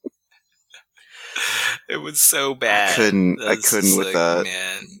 It was so bad. I couldn't with that.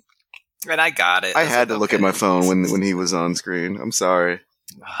 Man. And I got it. I had to look at my phone when he was on screen. I'm sorry.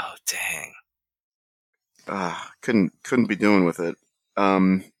 Oh, dang. Couldn't be doing with it.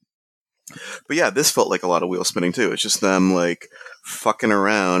 But yeah, this felt like a lot of wheel spinning too. It's just them like fucking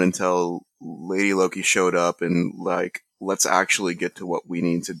around until Lady Loki showed up and like, let's actually get to what we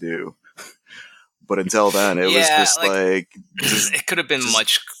need to do. But until then, it was just like it could have been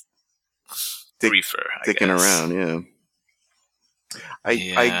much briefer. Dicking around, yeah. I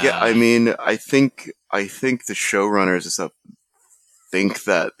think the showrunners and stuff think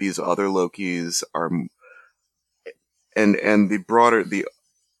that these other Lokis are, and the broader the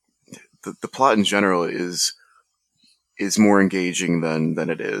plot in general is more engaging than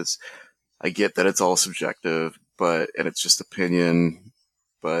it is. I get that it's all subjective, and it's just opinion,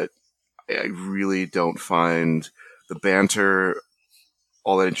 but I really don't find the banter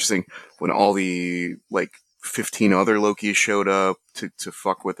all that interesting when all the like 15 other Lokis showed up to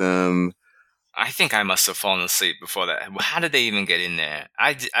fuck with them. I think I must have fallen asleep before that. How did they even get in there?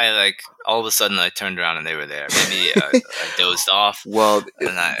 I like all of a sudden I turned around and they were there. Maybe I dozed off. Well,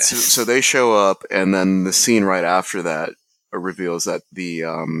 so they show up, and then the scene right after that reveals that the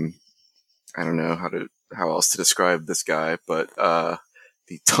I don't know how else to describe this guy, but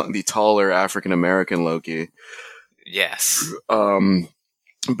the taller African American Loki, yes,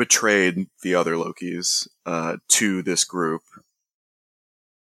 betrayed the other Lokis to this group.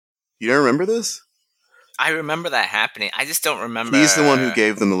 You don't remember this? I remember that happening. I just don't remember. He's the one who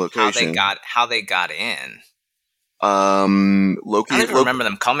gave them the location. How they got in. Loki. I don't remember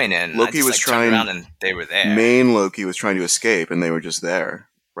them coming in. Loki was trying, around and they were there. Main Loki was trying to escape, and they were just there,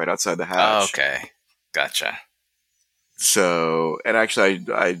 right outside the hatch. Oh, okay, gotcha. So, and actually,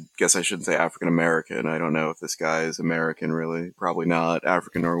 I guess I shouldn't say African American. I don't know if this guy is American, really. Probably not.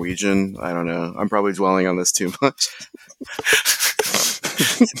 African Norwegian. I don't know. I'm probably dwelling on this too much.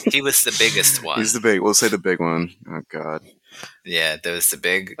 He was the biggest one. We'll say the big one. Oh, God. Yeah, there was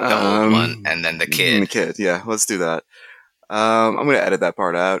the old one, and then the The kid. kid. Yeah, let's do that. I'm going to edit that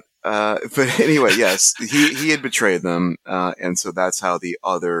part out. But anyway, yes, he had betrayed them, and so that's how the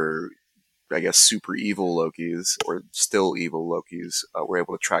other, I guess, super evil Lokis, or still evil Lokis, were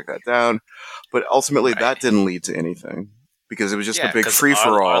able to track that down. But ultimately, Right. that didn't lead to anything because it was just a Yeah, big because free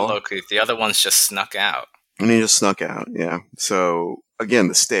for our all, Loki, the other ones just snuck out. and he just snuck out. Yeah. So again,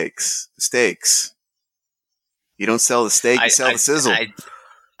 the stakes. You don't sell the steak, you I, sell the I, sizzle.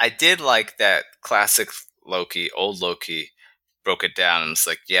 I did like that classic Loki, old Loki, broke it down and was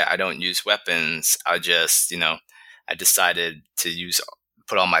like, yeah, I don't use weapons. I just, I decided to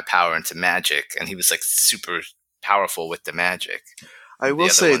put all my power into magic. And he was like super powerful with the magic. I will The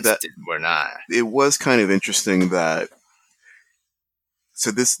other say ones that were not. it was kind of interesting that. So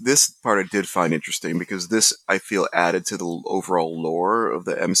this part I did find interesting because this I feel added to the overall lore of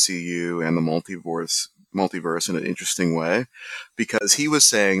the MCU and the multiverse in an interesting way, because he was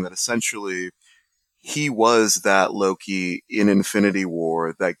saying that essentially he was that Loki in Infinity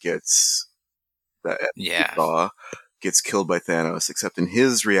War that we Yeah. saw gets killed by Thanos, except in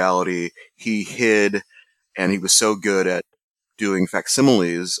his reality he hid, and he was so good at doing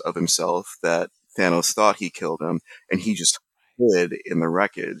facsimiles of himself that Thanos thought he killed him, and he just hid in the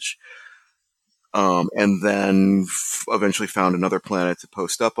wreckage. And then eventually found another planet to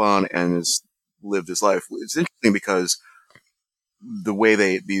post up on and has lived his life. It's interesting because the way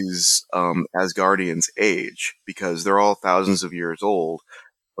these Asgardians age, because they're all thousands of years old,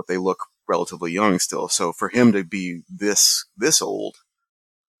 but they look relatively young still. So for him to be this old,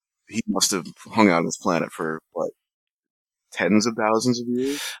 he must have hung out on this planet for what, tens of thousands of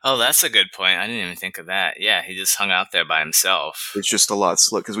years. Oh, that's a good point. I didn't even think of that. Yeah, he just hung out there by himself. It's just a lot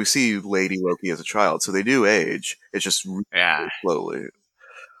slow because we see Lady Loki as a child, so they do age. It's just really Yeah. slowly.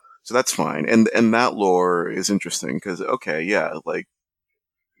 So that's fine. And that lore is interesting because okay, yeah, like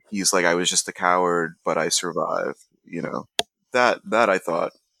he's like I was just a coward, but I survived. You know, that I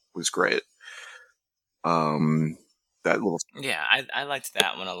thought was great. Um, that little Yeah, I liked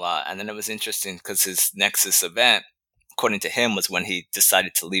that one a lot. And then it was interesting because his Nexus event, according to him, was when he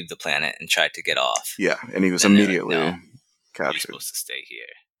decided to leave the planet and tried to get off. yeah, and he was And they're like, immediately no, you're captured. supposed to stay here.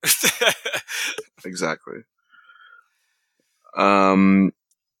 Exactly.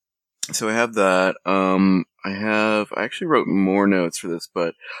 So I have that. I actually wrote more notes for this,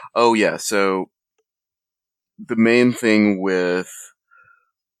 but oh yeah, so the main thing with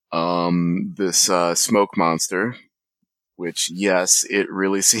this smoke monster, which yes, it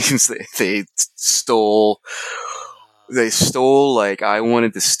really seems that they stole, like, I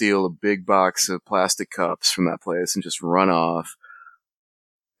wanted to steal a big box of plastic cups from that place and just run off.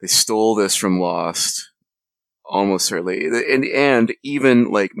 They stole this from Lost, almost certainly, and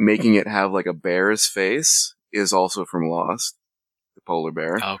even like making it have like a bear's face is also from Lost, the polar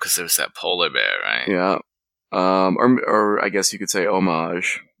bear. Oh, because there was that polar bear, right? Yeah. Or I guess you could say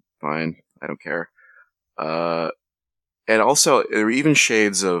homage. Fine, I don't care. And also there were even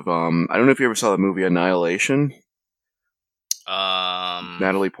shades of I don't know if you ever saw the movie Annihilation.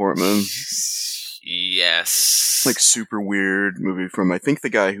 Natalie Portman. Yes. Like super weird movie from I think the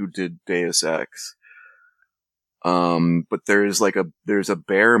guy who did Deus Ex. But there's a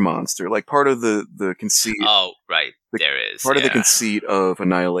bear monster. Like part of the conceit. Oh, right. There is. Part of the Yeah. conceit of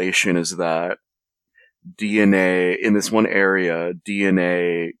Annihilation is that DNA in this one area,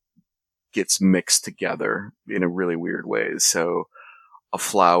 DNA gets mixed together in a really weird ways. So a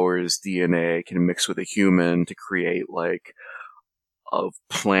flower's DNA can mix with a human to create like a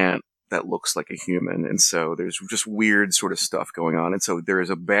plant that looks like a human. And so there's just weird sort of stuff going on. And so there is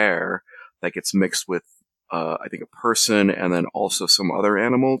a bear that gets mixed with, I think, a person and then also some other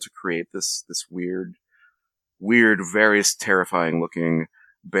animal to create this weird, very terrifying looking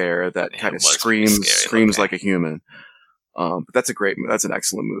bear that kind of it was pretty scary screams looking. like a human. But that's an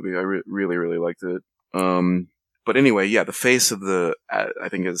excellent movie. I really, really liked it. But anyway, yeah, the face of the, I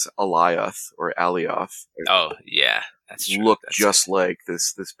think is Alioth or Alioth. Oh, yeah. That's true. Look That's just like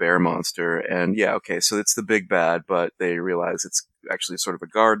this bear monster. And yeah, okay, so it's the big bad, but they realize it's actually sort of a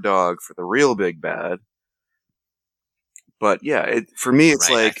guard dog for the real big bad. But yeah, for me, it's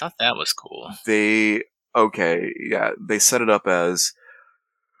right. like I thought that was cool. they set it up as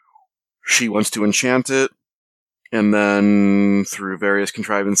she wants to enchant it, and then through various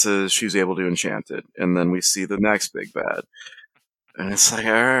contrivances, she's able to enchant it, and then we see the next big bad, and it's like,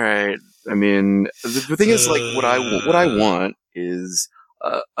 all right. I mean, the thing is, like, what I want is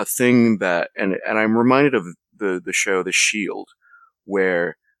a thing that, and I'm reminded of the show The Shield,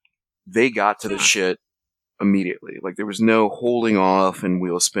 where they got to the shit immediately. Like there was no holding off and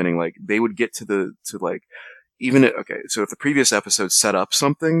wheel spinning. Like they would get to like so if the previous episode set up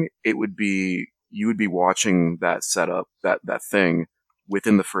something, you would be watching that setup, that thing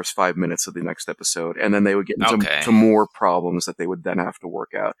within the first 5 minutes of the next episode, and then they would get into Okay. to more problems that they would then have to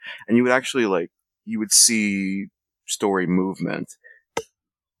work out, and you would actually you would see story movement.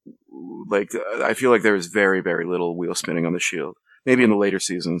 Like, I feel like there is very, very little wheel spinning on the Shield, maybe in the later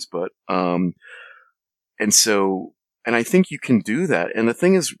seasons, but and I think you can do that. And the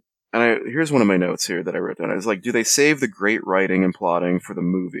thing is, here's one of my notes here that I wrote down. I was like, do they save the great writing and plotting for the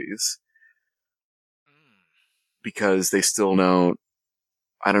movies? Because they still don't.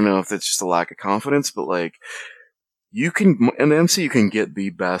 I don't know if that's just a lack of confidence, but like, you can, in the MCU, you can get the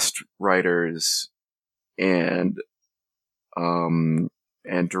best writers and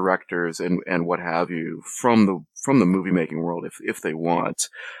directors and what have you from the movie making world if they want.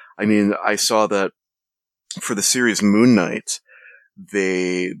 I mean, I saw that for the series Moon Knight,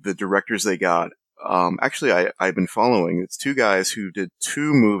 the directors they got, actually I've been following. It's two guys who did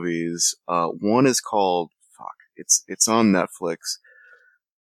two movies. One is called, it's on Netflix.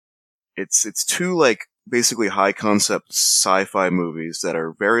 It's two like basically high concept sci-fi movies that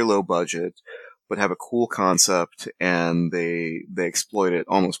are very low budget, but have a cool concept, and they exploit it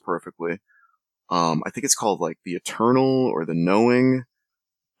almost perfectly. I think it's called like The Eternal or The Knowing,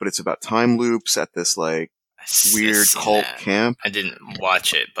 but it's about time loops at this like weird cult camp. I didn't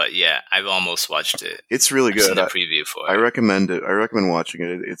watch it, but yeah, I've almost watched it. It's really good. I've seen the preview for it. I recommend it. I recommend watching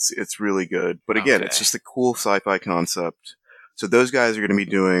it. It's really good. But again, it's just a cool sci-fi concept. So those guys are going to be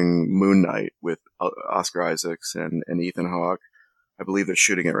doing Moon Knight with Oscar Isaacs and Ethan Hawke. I believe they're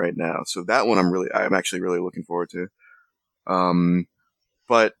shooting it right now. So that one I'm actually really looking forward to.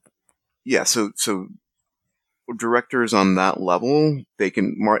 But yeah, so directors on that level,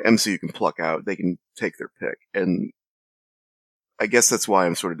 MCU can pluck out, they can take their pick. And I guess that's why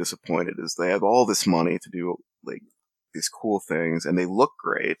I'm sort of disappointed, is they have all this money to do like these cool things, and they look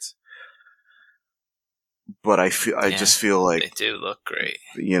great. But I just feel like they do look great.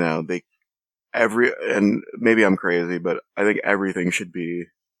 You know, and maybe I'm crazy, but I think everything should be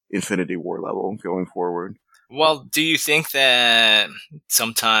Infinity War level going forward. Well, do you think that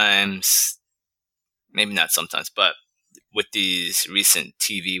sometimes, maybe not sometimes, but with these recent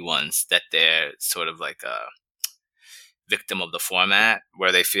TV ones, that they're sort of like a victim of the format,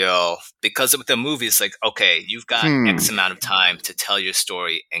 where they feel, because with the movies, like, okay, you've got X amount of time to tell your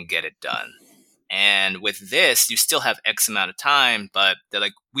story and get it done. And with this, you still have X amount of time, but they're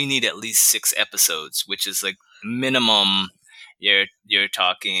like, we need at least 6 episodes, which is like minimum. You're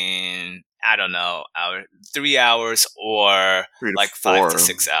talking, I don't know, 3 hours or 3 to like 4. 5 to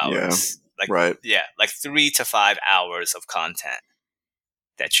 6 hours. Yeah. Right. Yeah, like 3 to 5 hours of content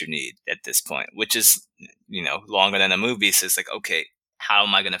that you need at this point, which is, longer than a movie. So it's like, okay, how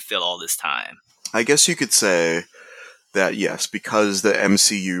am I going to fill all this time? I guess you could say that, yes, because the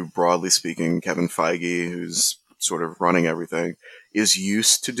MCU, broadly speaking, Kevin Feige, who's sort of running everything, is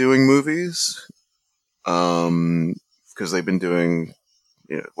used to doing movies, because they've been doing,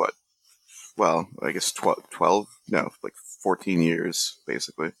 I guess 14 years,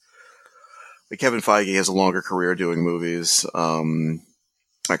 basically. Like, Kevin Feige has a longer career doing movies.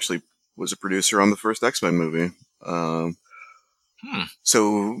 Actually was a producer on the first X-Men movie.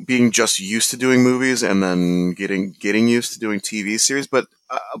 So being just used to doing movies and then getting used to doing TV series, but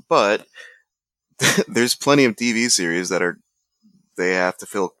there's plenty of TV series that they have to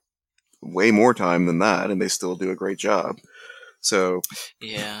fill way more time than that, and they still do a great job. So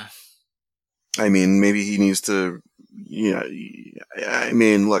yeah, I mean, maybe he needs to. I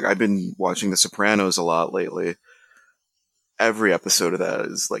mean, look, I've been watching The Sopranos a lot lately. Every episode of that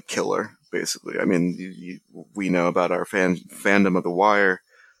is like killer, basically. I mean, we know about our fandom of The Wire.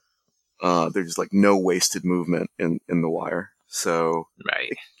 There's like no wasted movement in The Wire, so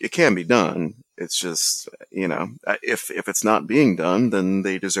right. It can be done. It's just, if it's not being done, then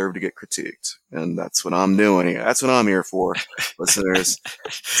they deserve to get critiqued, and that's what I'm doing. That's what I'm here for, listeners.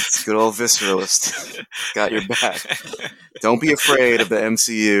 It's good old Visceralist. Got your back. Don't be afraid of the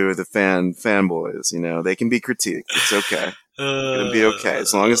MCU, the fanboys. They can be critiqued. It's okay. It'll be okay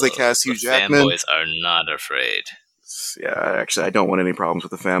as long as they cast Hugh Jackman. Fanboys are not afraid. Yeah, actually, I don't want any problems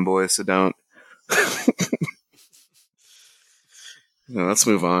with the fanboys, so don't. No, let's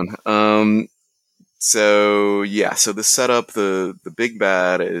move on. So the setup, the big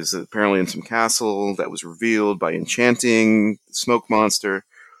bad is apparently in some castle that was revealed by enchanting the smoke monster.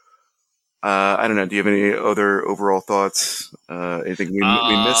 I don't know. Do you have any other overall thoughts? Anything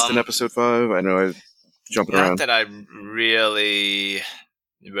we missed in episode 5? I know I was jumping around. Not that I really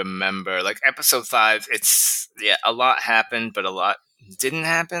remember. Like episode 5, it's a lot happened, but a lot didn't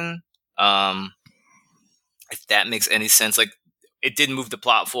happen. if that makes any sense. Like, it did move the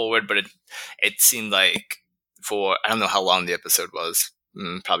plot forward, but it seemed like I don't know how long the episode was,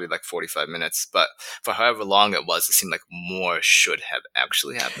 probably like 45 minutes, but for however long it was, it seemed like more should have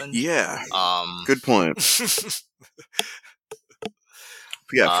actually happened. Yeah. Good point.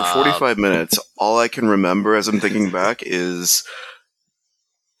 Yeah, for 45 minutes, all I can remember as I'm thinking back is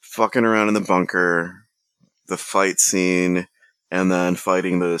fucking around in the bunker, the fight scene, and then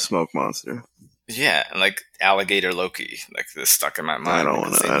fighting the smoke monster. Yeah, and like alligator Loki, like this stuck in my mind. I don't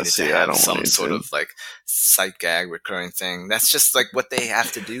want to see. I don't some sort of like sight gag recurring thing. That's just like what they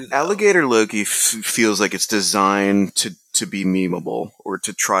have to do. Though. Alligator Loki feels like it's designed to be memeable or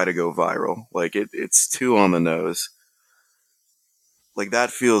to try to go viral. Like it's too on the nose. Like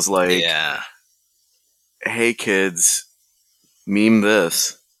that feels like, yeah. Hey kids, meme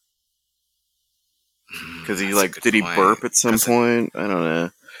this. Because he did he burp at some point? I don't know.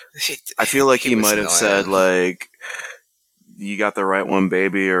 I feel like he might have said like, "You got the right one,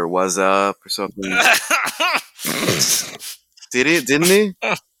 baby," or "Was up" or something. Didn't he?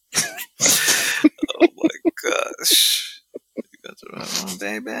 Oh my gosh! You got the right one,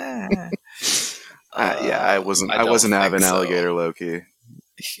 baby. Yeah, I wasn't having alligator Loki.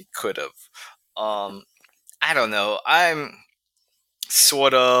 He could have. I don't know. I'm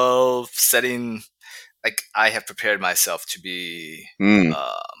sort of setting. Like, I have prepared myself to be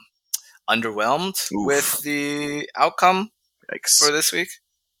underwhelmed with the outcome for this week.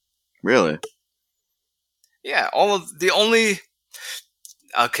 Really? Yeah, out of the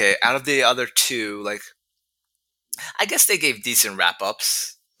other two, like, I guess they gave decent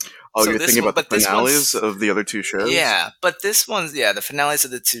wrap-ups. Oh, so you're thinking about the finales of the other two shows? Yeah, but this one's, the finales of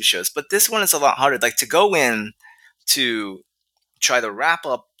the two shows. But this one is a lot harder. Like, to go in to try to wrap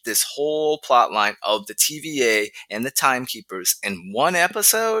up this whole plot line of the TVA and the Timekeepers in one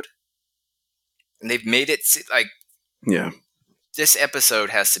episode, and they've made it like, this episode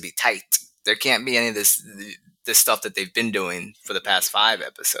has to be tight. There can't be any of this stuff that they've been doing for the past 5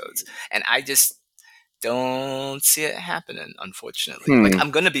 episodes, and I just don't see it happening, unfortunately. Like, I'm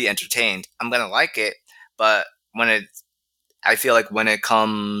gonna be entertained, I'm gonna like it, but I feel like when it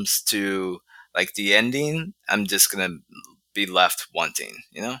comes to like the ending, I'm just gonna be left wanting,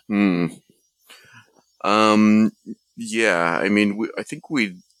 you know? Yeah, I mean, I think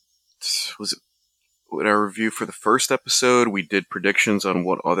in our review for the first episode, we did predictions on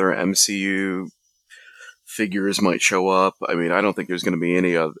what other MCU figures might show up. I mean, I don't think there's going to be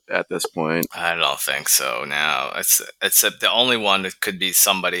any at this point. I don't think so now. It's the only one that could be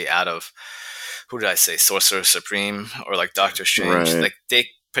somebody out of, who did I say, Sorcerer Supreme or like Doctor Strange. Right. Like, they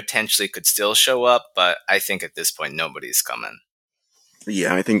potentially could still show up, but I think at this point nobody's coming.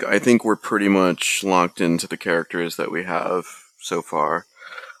 Yeah, I think we're pretty much locked into the characters that we have so far.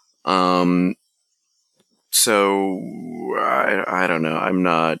 So I don't know. I'm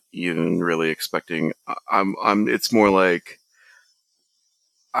not even really expecting. It's more like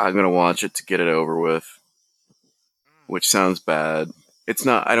I'm gonna watch it to get it over with, which sounds bad. It's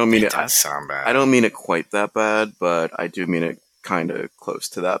not. I don't mean it. Does sound bad. I don't mean it quite that bad, but I do mean it kind of close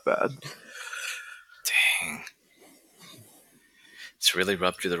to that bad. Dang. It's really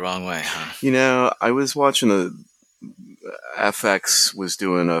rubbed you the wrong way, huh? You know, I was watching FX was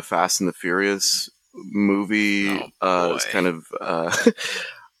doing a Fast and the Furious movie. It was kind of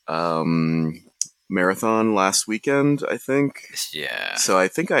marathon last weekend, I think. Yeah. So I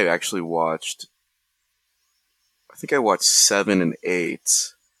think I actually watched 7 and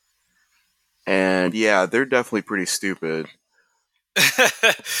 8. And yeah, they're definitely pretty stupid.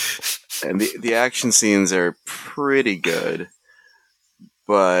 And the action scenes are pretty good.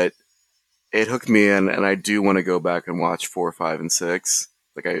 But it hooked me in, and I do want to go back and watch 4, 5, and 6.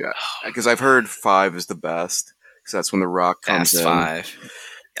 Like because I've heard 5 is the best, because that's when The Rock comes in. 5.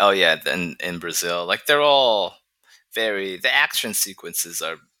 Oh yeah, then in Brazil, like, they're all the action sequences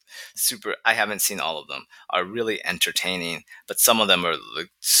are super. I haven't seen all of them. Are really entertaining, but some of them are like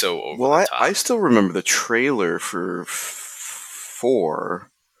so over the top. I still remember the trailer for 4,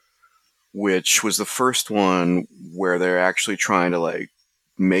 which was the first one where they're actually trying to like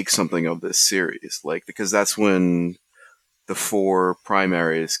make something of this series, like, because that's when the 4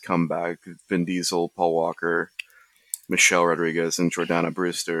 primaries come back: Vin Diesel, Paul Walker, Michelle Rodriguez, and Jordana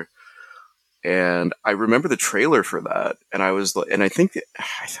Brewster. And I remember the trailer for that, and I was, and I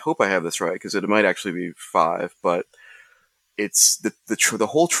hope I have this right, because it might actually be 5, but it's the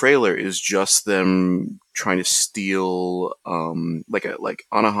whole trailer is just them trying to steal, like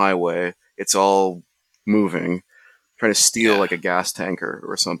on a highway. It's all moving, trying to steal Yeah. like a gas tanker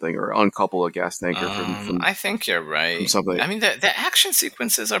or something, or uncouple a gas tanker from I think you're right. something. I mean, the action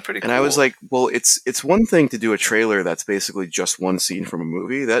sequences are pretty And cool. I was like, well, it's one thing to do a trailer that's basically just one scene from a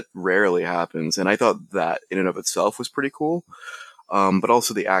movie. That rarely happens, and I thought that in and of itself was pretty cool. But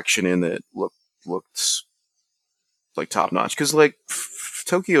also the action in it looked like top notch, because like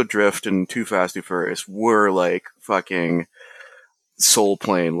Tokyo Drift and Too Fast Too Furious were like fucking Soul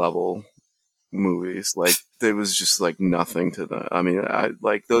Plane level movies. Like there was just like nothing to them. I mean, I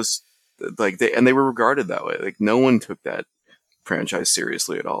like those, like they were regarded that way. Like no one took that franchise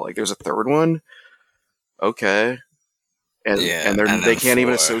seriously at all. Like there's a third one, okay, and they can't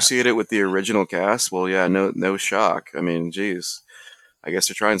even associate it with the original cast. Well, yeah, no shock. I mean, geez, I guess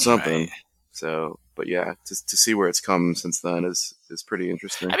they're trying something. Right. So, but yeah, to see where it's come since then is pretty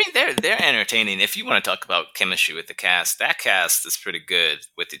interesting. I mean, they're entertaining. If you want to talk about chemistry with the cast, that cast is pretty good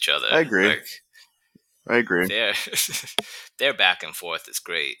with each other. I agree. Like, I agree. Their back and forth is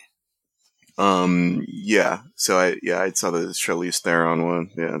great. Yeah. So I saw the Charlize Theron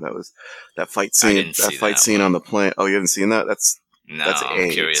one. Yeah, that fight scene. That fight scene on the plane. Oh, you haven't seen that? That's I'm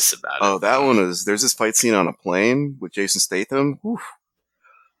curious about it. Oh, that one is. There's this fight scene on a plane with Jason Statham. Whew.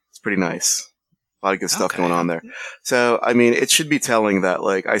 It's pretty nice. A lot of good stuff going on there. So, I mean, it should be telling that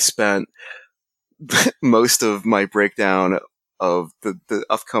like I spent most of my breakdown of the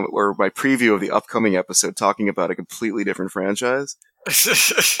upcoming, or my preview of the upcoming episode, talking about a completely different franchise.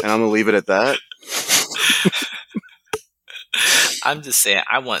 And I'm gonna leave it at that. I'm just saying,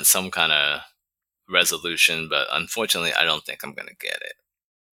 I want some kind of resolution, but unfortunately, I don't think I'm gonna get it.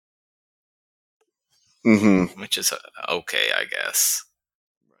 Mm-hmm. Which is okay, I guess.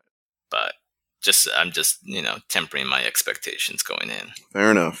 But I'm just tempering my expectations going in.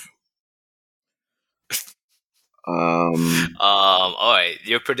 Fair enough. All right,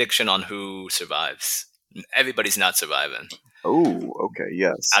 your prediction on who survives? Everybody's not surviving. Oh, okay,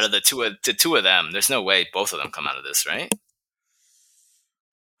 yes. Out of the two of them, there's no way both of them come out of this, right?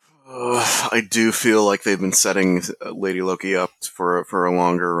 I do feel like they've been setting Lady Loki up for a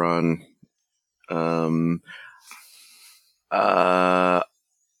longer run.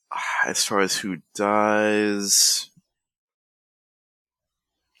 As far as who dies,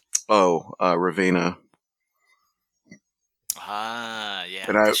 Ravena.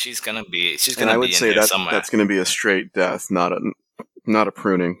 Yeah. She's gonna be. I would say that's gonna be a straight death, not a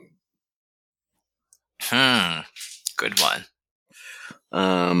pruning. Good one.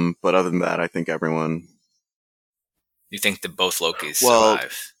 But other than that, I think everyone. You think that both Lokis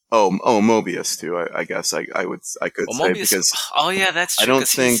survive? Oh, Mobius too. I guess I could say Mobius, because. Oh yeah, that's true. I don't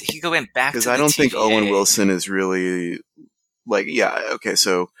think he went back because to I don't think TVA. Owen Wilson is really like okay.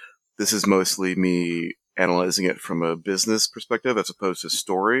 So this is mostly me analyzing it from a business perspective as opposed to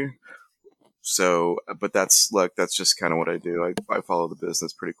story. So, but that's just kind of what I do. I follow the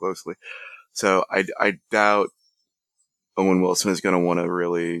business pretty closely. So I doubt Owen Wilson is going to want to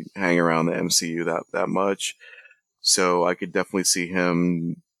really hang around the MCU that much. So I could definitely see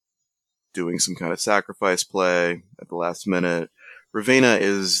him doing some kind of sacrifice play at the last minute. Ravena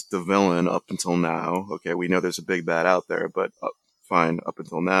is the villain up until now. Okay, we know there's a big bad out there, but fine, up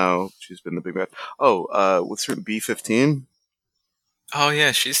until now, she's been the big bad. Oh, what's her B-15? Oh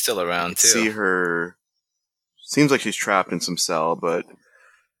yeah, she's still around too. See her. Seems like she's trapped in some cell, but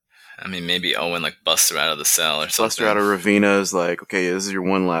I mean, maybe Owen busts her out of the cell or something. Busts her out of Ravena's like, okay, this is your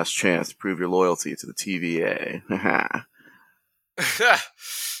one last chance to prove your loyalty to the TVA.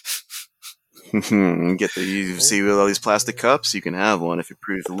 You see all these plastic cups? You can have one if you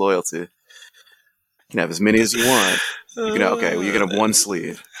prove the loyalty. You can have as many as you want. You can have one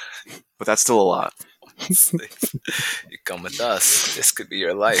sleeve. But that's still a lot. You come with us. This could be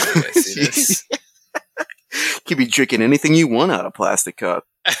your life. I see this. You could be drinking anything you want out of plastic cup.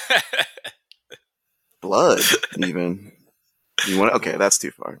 Blood, even. You want? Okay, that's too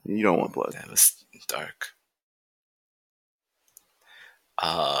far. You don't want blood. That was dark.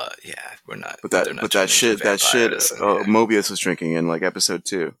 Yeah, we're not. But that shit. Mobius was drinking in episode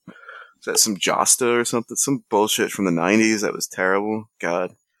 2. Is that some Josta or something? Some bullshit from the 90s that was terrible.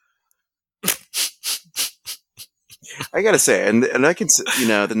 God. I gotta say, and I can,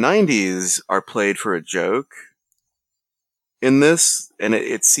 the 90s are played for a joke in this, and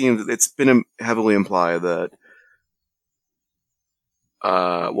it seems it's been heavily implied that,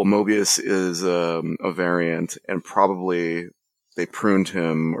 Mobius is a variant, and probably they pruned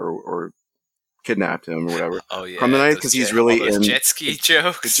him or kidnapped him or whatever. Oh yeah, from the night because he's really in jet ski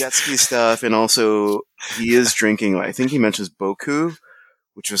jokes, the jet ski stuff, and also he is drinking. I think he mentions Boku,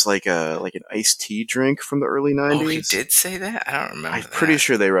 which was like an iced tea drink from the early 90s. Oh, he did say that? I don't remember. I'm pretty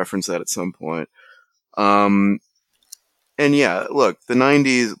sure they referenced that at some point. And yeah, look, the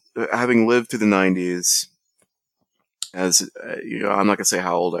 '90s. Having lived through the '90s, as you know, I'm not gonna say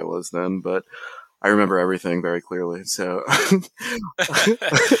how old I was then, but I remember everything very clearly. So,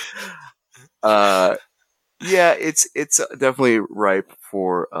 uh, yeah, it's definitely ripe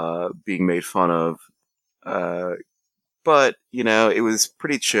for being made fun of. Uh, but you know, it was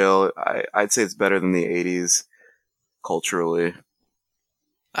pretty chill. I'd say it's better than the '80s culturally.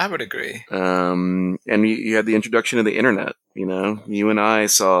 I would agree. And you had the introduction of the internet. You know, you and I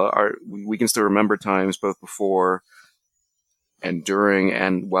saw we can still remember times both before and during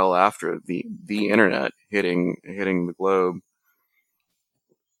and well after the internet hitting the globe.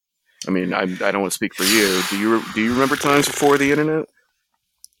 I mean, I don't want to speak for you. Do you remember times before the internet?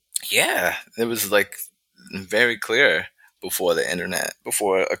 Yeah, it was like very clear before the internet,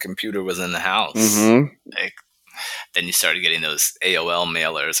 before a computer was in the house. Mm-hmm. Like, then you started getting those AOL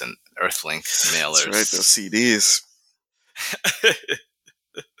mailers and Earthlink mailers. That's right, those CDs.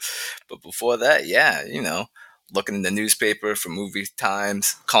 But before that, yeah, you know, looking in the newspaper for movie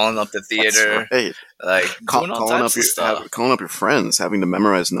times, calling up the theater, Right. like doing all types of stuff. Calling up your friends, having to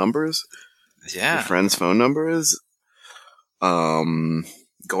memorize numbers. Yeah. Your friends' phone numbers.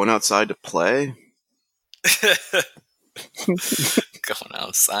 Going outside to play. Going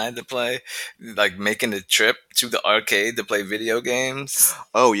outside to play, like making a trip to the arcade to play video games.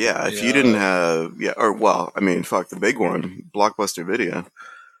 Oh yeah, if you didn't have or I mean, fuck the big one, Blockbuster Video.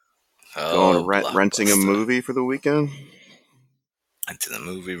 Oh, Going renting a movie for the weekend. Renting a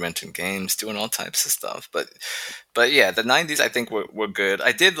movie, renting games, doing all types of stuff. But yeah, the '90s I think were good.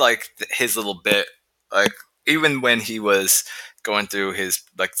 I did like his little bit, like even when he was going through his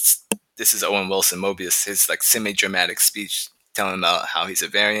like. This is Owen Wilson Mobius, his like semi-dramatic speech telling about how he's a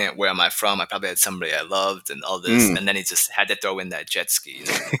variant, where am I from, I probably had somebody I loved and all this, and then he just had to throw in that jet ski. You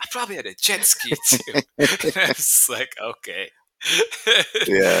know? I probably had a jet ski too. It's like, okay.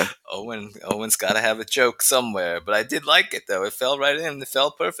 Yeah. Owen's got to have a joke somewhere, but I did like it though. It fell right in. It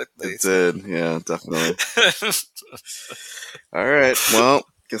fell perfectly. It did. Yeah, definitely. All right. Well,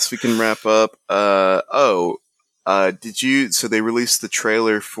 guess we can wrap up. Did you? So they released the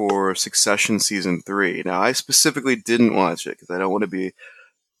trailer for Succession season 3. Now, I specifically didn't watch it because I don't want to be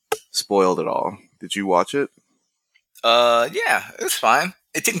spoiled at all. Did you watch it? Yeah, it was fine.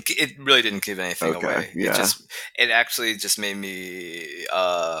 It really didn't give anything away. Yeah. It actually just made me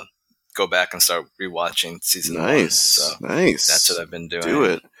go back and start rewatching season 1. So Nice. That's what I've been doing. Do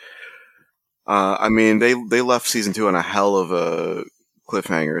it. I mean, they left season 2 on a hell of a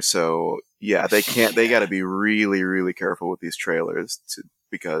cliffhanger, so yeah, they can't. They got to be really, really careful with these trailers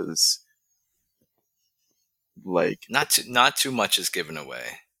because, like, not too much is given away.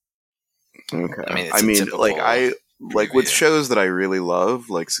 Okay. I mean, like with shows that I really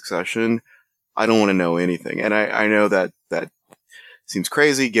love, like Succession, I don't want to know anything, and I know that seems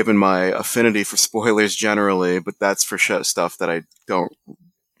crazy given my affinity for spoilers generally, but that's for stuff that I don't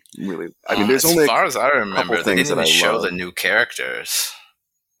really. I mean, there's only as far as I remember, they didn't even show love. the new characters.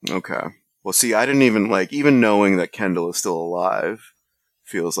 Okay. Well, see, I didn't even even knowing that Kendall is still alive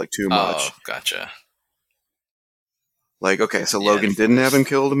feels like too much. Oh, gotcha. Like, okay, so Logan didn't have him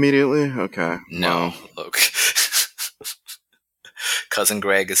killed immediately? Okay. No, look. Cousin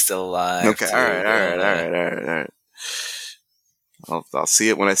Greg is still alive. Okay, all right. I'll see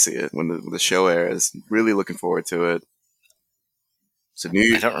it when I see it, when the show airs. Really looking forward to it.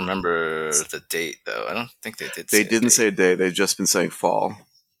 I don't remember the date, though. I don't think they did. They didn't say a date. They've just been saying fall.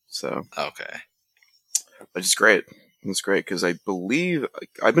 So okay, which is great. It's great because I believe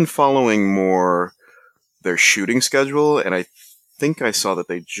I've been following more their shooting schedule, and I think I saw that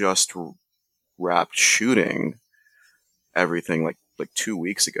they just wrapped shooting everything like 2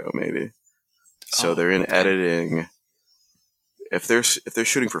 weeks ago, maybe. So they're in editing. If they're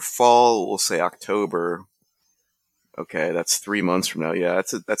shooting for fall, we'll say October. Okay, that's 3 months from now. Yeah,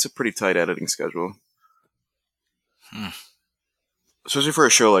 that's a pretty tight editing schedule. Especially for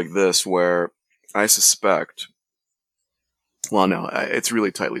a show like this, where I suspect. Well, no, it's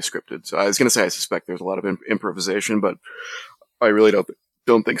really tightly scripted. So I was going to say I suspect there's a lot of improvisation, but I really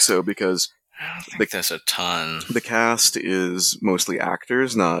don't think so because I don't think there's a ton. The cast is mostly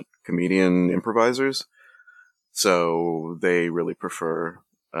actors, not comedian improvisers. So they really prefer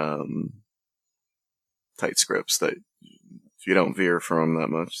tight scripts that you don't veer from that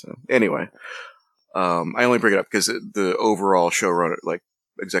much. So anyway, I only bring it up because the overall showrunner, like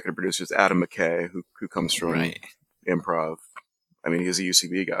executive producer, is Adam McKay, who comes from improv. I mean, he's a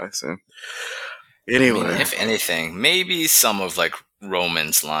UCB guy. So anyway, if anything, maybe some of like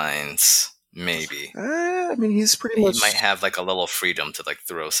Roman's lines Maybe. I mean, he's pretty He much. might have like a little freedom to like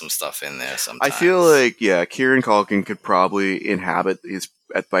throw some stuff in there sometimes. I feel like Kieran Culkin could probably inhabit.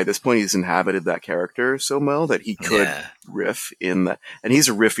 By this point he's inhabited that character so well that he could riff in that, and he's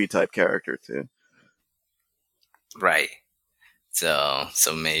a riffy type character too. Right. So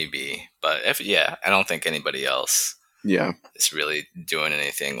maybe, but I don't think anybody else. Yeah. Is really doing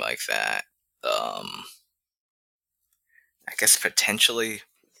anything like that. I guess potentially.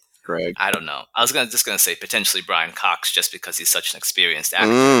 Greg. I don't know. I was just gonna say potentially Brian Cox, just because he's such an experienced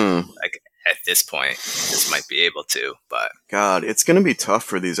actor. Like at this point, this might be able to. But God, it's gonna be tough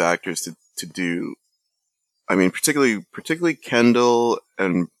for these actors to do. I mean, particularly Kendall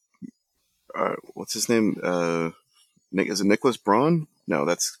and what's his name? Is it Nicholas Braun? No,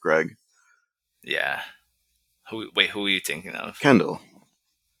 that's Greg. Yeah. Who are you thinking of? Kendall.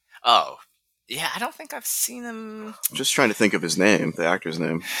 Oh. Yeah, I don't think I've seen him. I'm just trying to think of his name, the actor's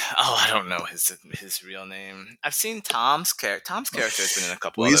name. Oh, I don't know his real name. I've seen Tom's character. Tom's character has been in a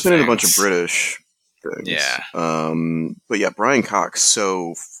couple. Well, he's been in a bunch of British things. Yeah. But yeah, Brian Cox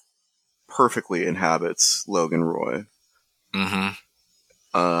so perfectly inhabits Logan Roy. Mm-hmm.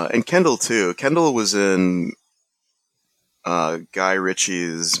 And Kendall too. Kendall was in Guy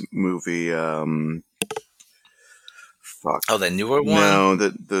Ritchie's movie. Fuck. Oh, the newer one? No,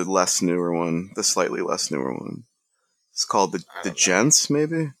 the less newer one. The slightly less newer one. It's called the Gents,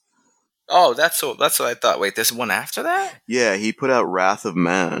 maybe? Oh, that's what I thought. Wait, there's one after that? Yeah, he put out Wrath of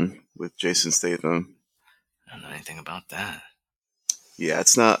Man with Jason Statham. I don't know anything about that. Yeah,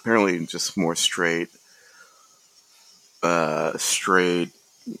 it's not apparently just more straight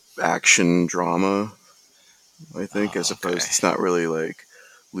action drama, I think, as opposed it's not really like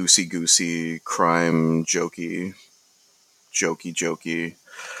loosey-goosey crime jokey. All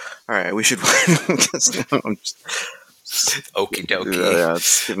right, we should. I'm just okie dokie. Yeah,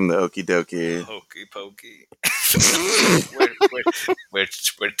 let's give him the okie dokie. Hokey pokey. we're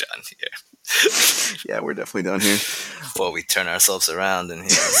done here. Yeah, we're definitely done here. Well, we turn ourselves around and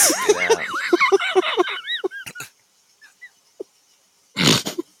here.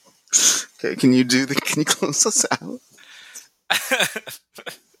 Okay, can you close us out?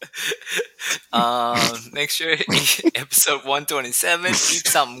 Make sure episode 127, eat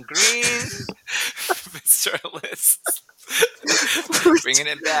something green. Mr. List. Bringing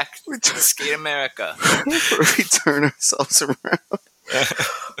it back to Skate America. We turn ourselves around.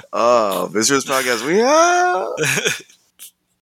 Oh, Visitors Podcast, we have.